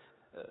under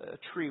a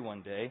tree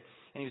one day,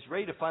 and he was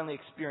ready to finally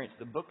experience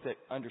the book that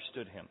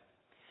understood him.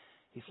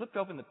 He flipped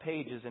open the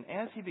pages, and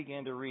as he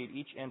began to read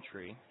each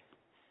entry,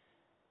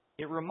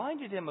 it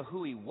reminded him of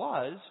who he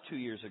was 2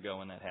 years ago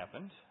when that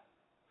happened,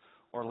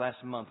 or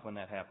last month when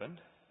that happened.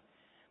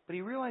 But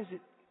he realized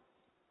that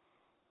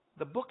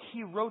the book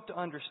he wrote to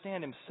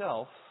understand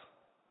himself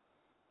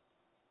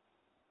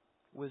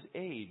was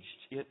aged.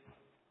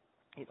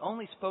 It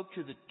only spoke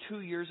to the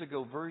 2 years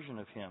ago version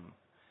of him,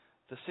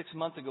 the 6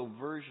 month ago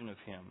version of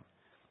him.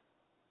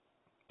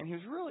 And he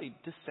was really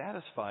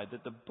dissatisfied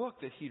that the book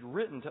that he'd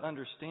written to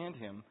understand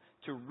him,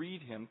 to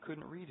read him,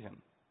 couldn't read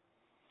him.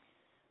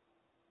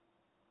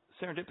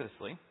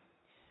 Serendipitously,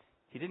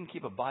 he didn't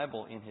keep a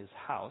Bible in his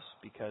house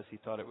because he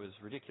thought it was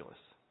ridiculous,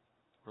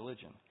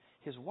 religion.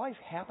 His wife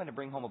happened to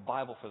bring home a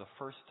Bible for the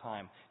first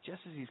time, just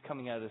as he's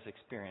coming out of this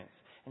experience.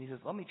 And he says,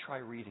 let me try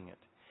reading it.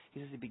 He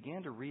says he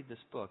began to read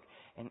this book,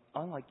 and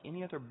unlike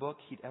any other book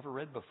he'd ever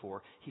read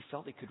before, he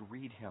felt it could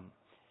read him.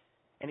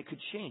 And it could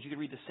change. You could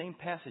read the same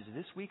passage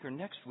this week or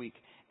next week,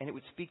 and it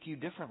would speak to you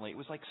differently. It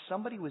was like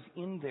somebody was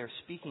in there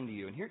speaking to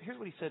you. And here's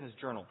what he said in his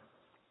journal.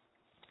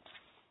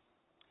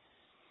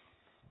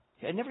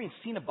 I'd never even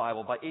seen a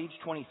Bible by age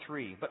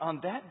 23, but on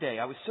that day,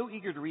 I was so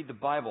eager to read the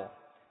Bible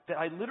that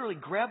I literally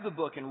grabbed the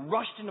book and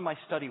rushed into my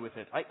study with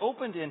it. I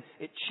opened and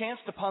it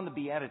chanced upon the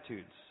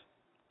Beatitudes.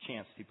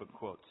 Chanced, he put in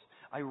quotes.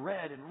 I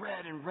read and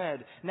read and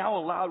read, now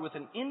aloud with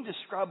an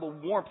indescribable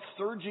warmth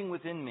surging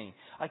within me.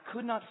 I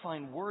could not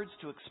find words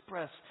to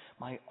express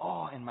my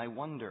awe and my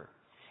wonder.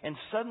 And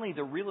suddenly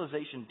the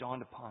realization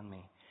dawned upon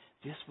me.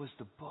 This was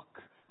the book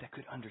that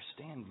could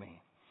understand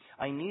me.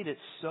 I need it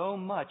so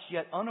much,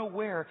 yet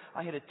unaware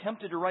I had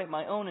attempted to write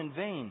my own in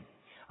vain.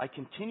 I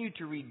continued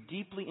to read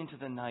deeply into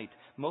the night,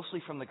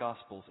 mostly from the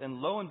Gospels. And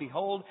lo and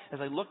behold, as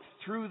I looked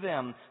through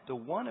them, the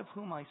one of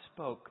whom I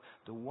spoke,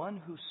 the one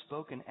who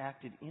spoke and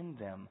acted in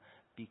them,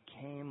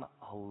 became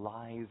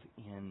alive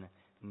in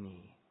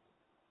me.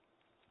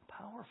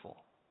 Powerful.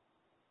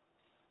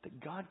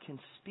 That God can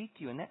speak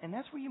to you. And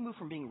that's where you move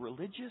from being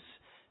religious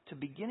to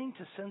beginning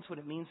to sense what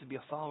it means to be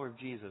a follower of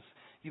Jesus.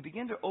 You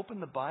begin to open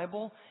the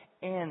Bible,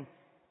 and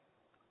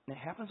it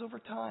happens over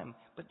time.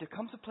 But there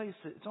comes a place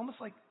that it's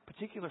almost like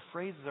particular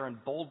phrases are in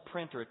bold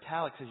print or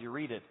italics as you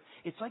read it.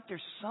 It's like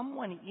there's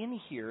someone in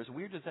here, as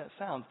weird as that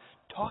sounds,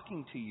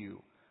 talking to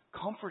you,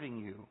 comforting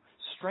you,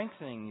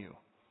 strengthening you.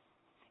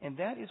 And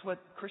that is what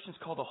Christians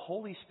call the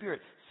Holy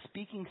Spirit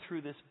speaking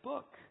through this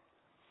book.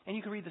 And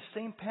you can read the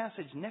same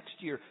passage next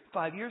year,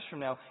 5 years from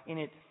now, and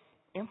it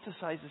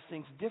emphasizes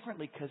things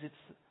differently because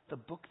it's the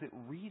book that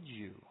reads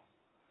you.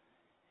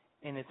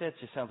 And if that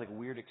just sounds like a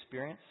weird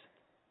experience,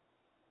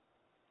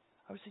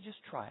 I would say just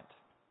try it.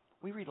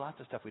 We read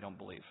lots of stuff we don't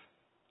believe.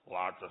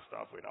 Lots of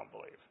stuff we don't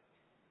believe.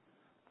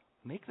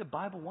 Make the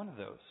Bible one of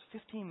those.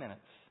 15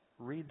 minutes.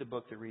 Read the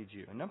book that reads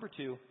you. And number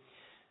 2,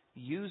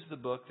 use the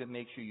book that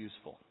makes you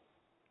useful.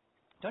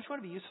 Don't you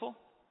want to be useful?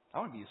 I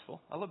want to be useful.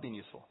 I love being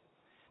useful.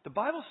 The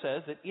Bible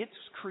says that it's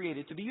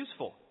created to be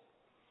useful.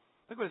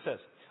 Look what it says.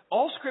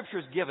 All Scripture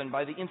is given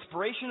by the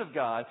inspiration of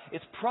God.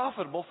 It's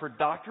profitable for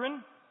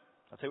doctrine.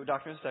 I'll tell you what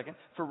doctrine is in a second.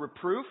 For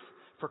reproof,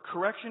 for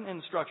correction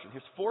and instruction.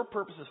 Here's 4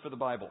 purposes for the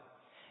Bible.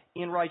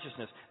 In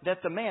righteousness. That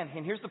the man,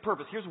 and here's the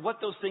purpose. Here's what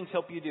those things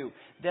help you do.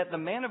 That the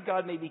man of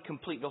God may be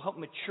complete. They'll help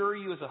mature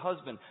you as a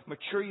husband,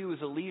 mature you as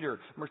a leader,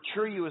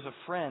 mature you as a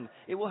friend.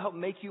 It will help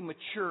make you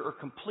mature or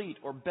complete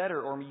or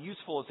better or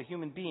useful as a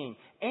human being.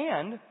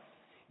 And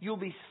you'll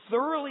be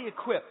thoroughly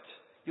equipped.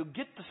 You'll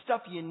get the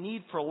stuff you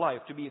need for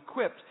life to be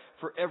equipped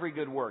for every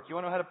good work. You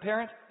want to know how to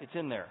parent? It's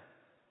in there.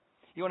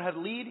 You want to know how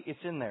to lead? It's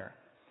in there.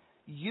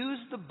 Use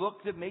the book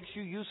that makes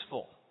you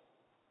useful.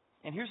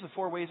 And here's the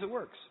 4 ways it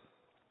works.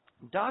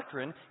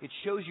 Doctrine, it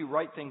shows you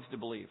right things to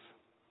believe.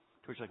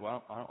 To which you're like,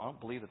 well, I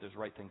don't believe that there's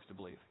right things to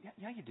believe.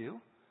 Yeah, you do.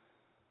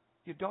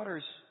 Your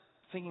daughter's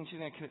thinking she's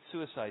going to commit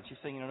suicide. She's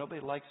saying,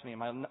 nobody likes me and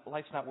my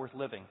life's not worth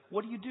living.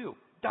 What do?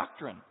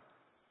 Doctrine.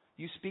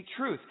 You speak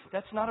truth.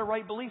 That's not a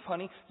right belief,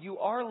 honey. You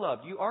are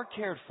loved. You are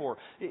cared for.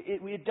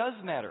 It does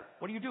matter.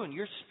 What are you doing?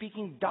 You're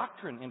speaking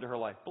doctrine into her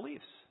life,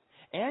 beliefs.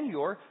 And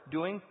you're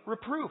doing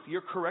reproof.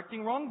 You're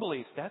correcting wrong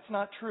beliefs. That's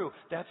not true.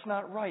 That's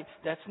not right.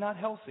 That's not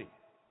healthy.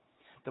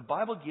 The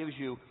Bible gives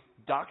you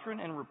doctrine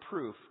and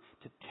reproof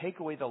to take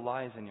away the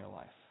lies in your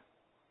life.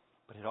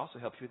 But it also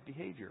helps you with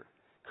behavior.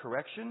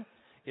 Correction,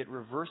 it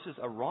reverses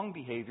a wrong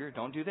behavior.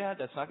 Don't do that.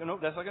 That's not going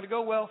to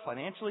go well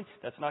financially.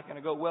 That's not going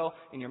to go well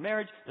in your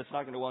marriage. That's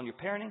not going to go well in your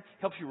parenting.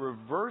 Helps you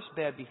reverse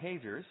bad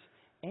behaviors.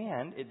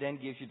 And it then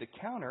gives you the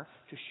counter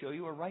to show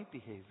you a right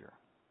behavior.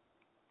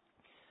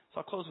 So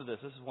I'll close with this.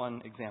 This is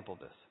one example of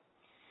this.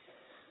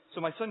 So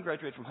my son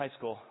graduated from high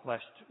school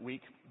last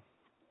week.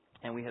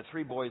 And we had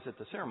 3 boys at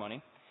the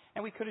ceremony.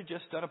 And we could have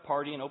just done a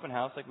party, an open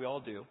house like we all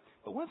do.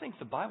 But one of the things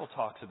the Bible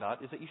talks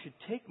about is that you should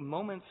take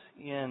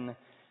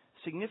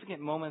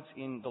significant moments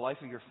in the life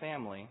of your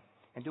family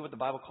and do what the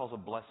Bible calls a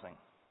blessing.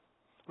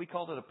 We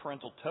called it a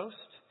parental toast.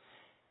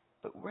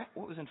 But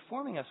what was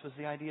informing us was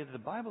the idea that the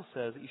Bible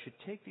says that you should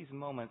take these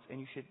moments and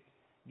you should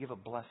give a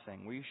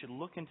blessing, where you should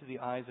look into the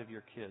eyes of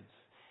your kids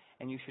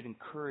and you should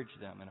encourage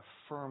them and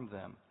affirm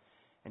them.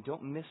 And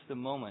don't miss the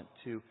moment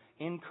to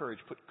encourage,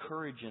 put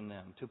courage in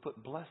them, to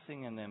put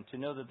blessing in them, to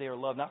know that they are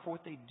loved, not for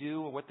what they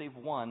do or what they've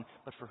won,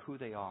 but for who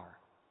they are.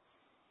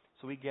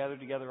 So we gathered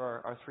together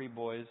our 3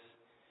 boys,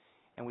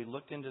 and we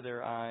looked into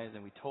their eyes,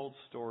 and we told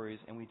stories,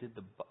 and we did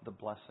the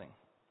blessing.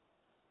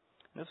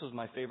 And this was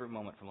my favorite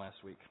moment from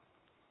last week.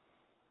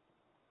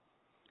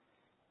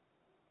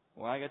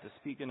 When I got to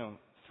speak into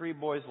 3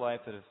 boys'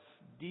 life that have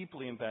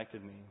deeply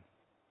impacted me,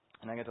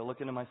 and I got to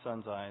look into my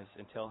son's eyes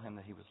and tell him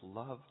that he was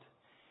loved,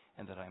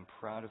 and that I'm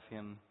proud of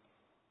him,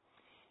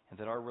 and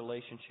that our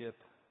relationship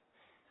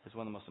is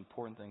one of the most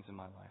important things in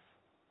my life.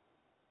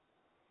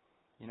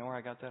 You know where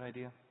I got that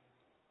idea?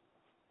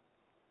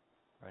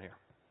 Right here.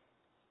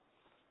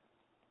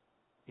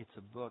 It's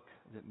a book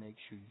that makes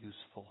you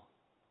useful.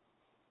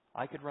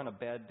 I could run a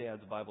Bad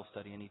Dad's Bible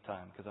study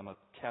anytime because I'm a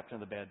captain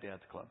of the Bad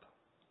Dads Club.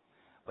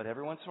 But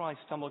every once in a while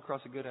I stumble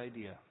across a good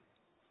idea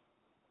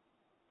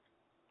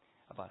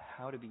about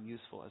how to be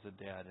useful as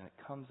a dad, and it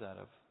comes out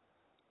of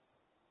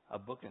a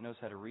book that knows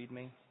how to read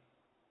me,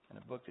 and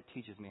a book that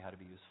teaches me how to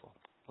be useful.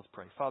 Let's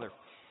pray. Father,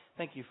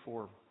 thank you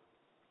for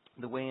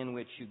the way in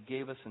which you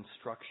gave us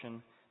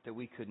instruction that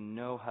we could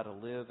know how to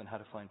live and how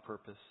to find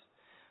purpose.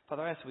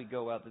 Father, I ask that we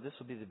go out, that this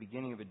will be the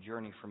beginning of a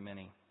journey for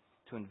many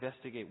to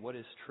investigate what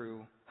is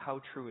true,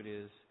 how true it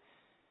is,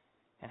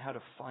 and how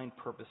to find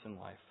purpose in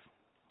life.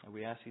 And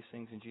we ask these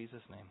things in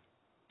Jesus'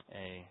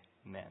 name.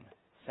 Amen.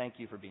 Thank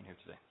you for being here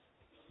today.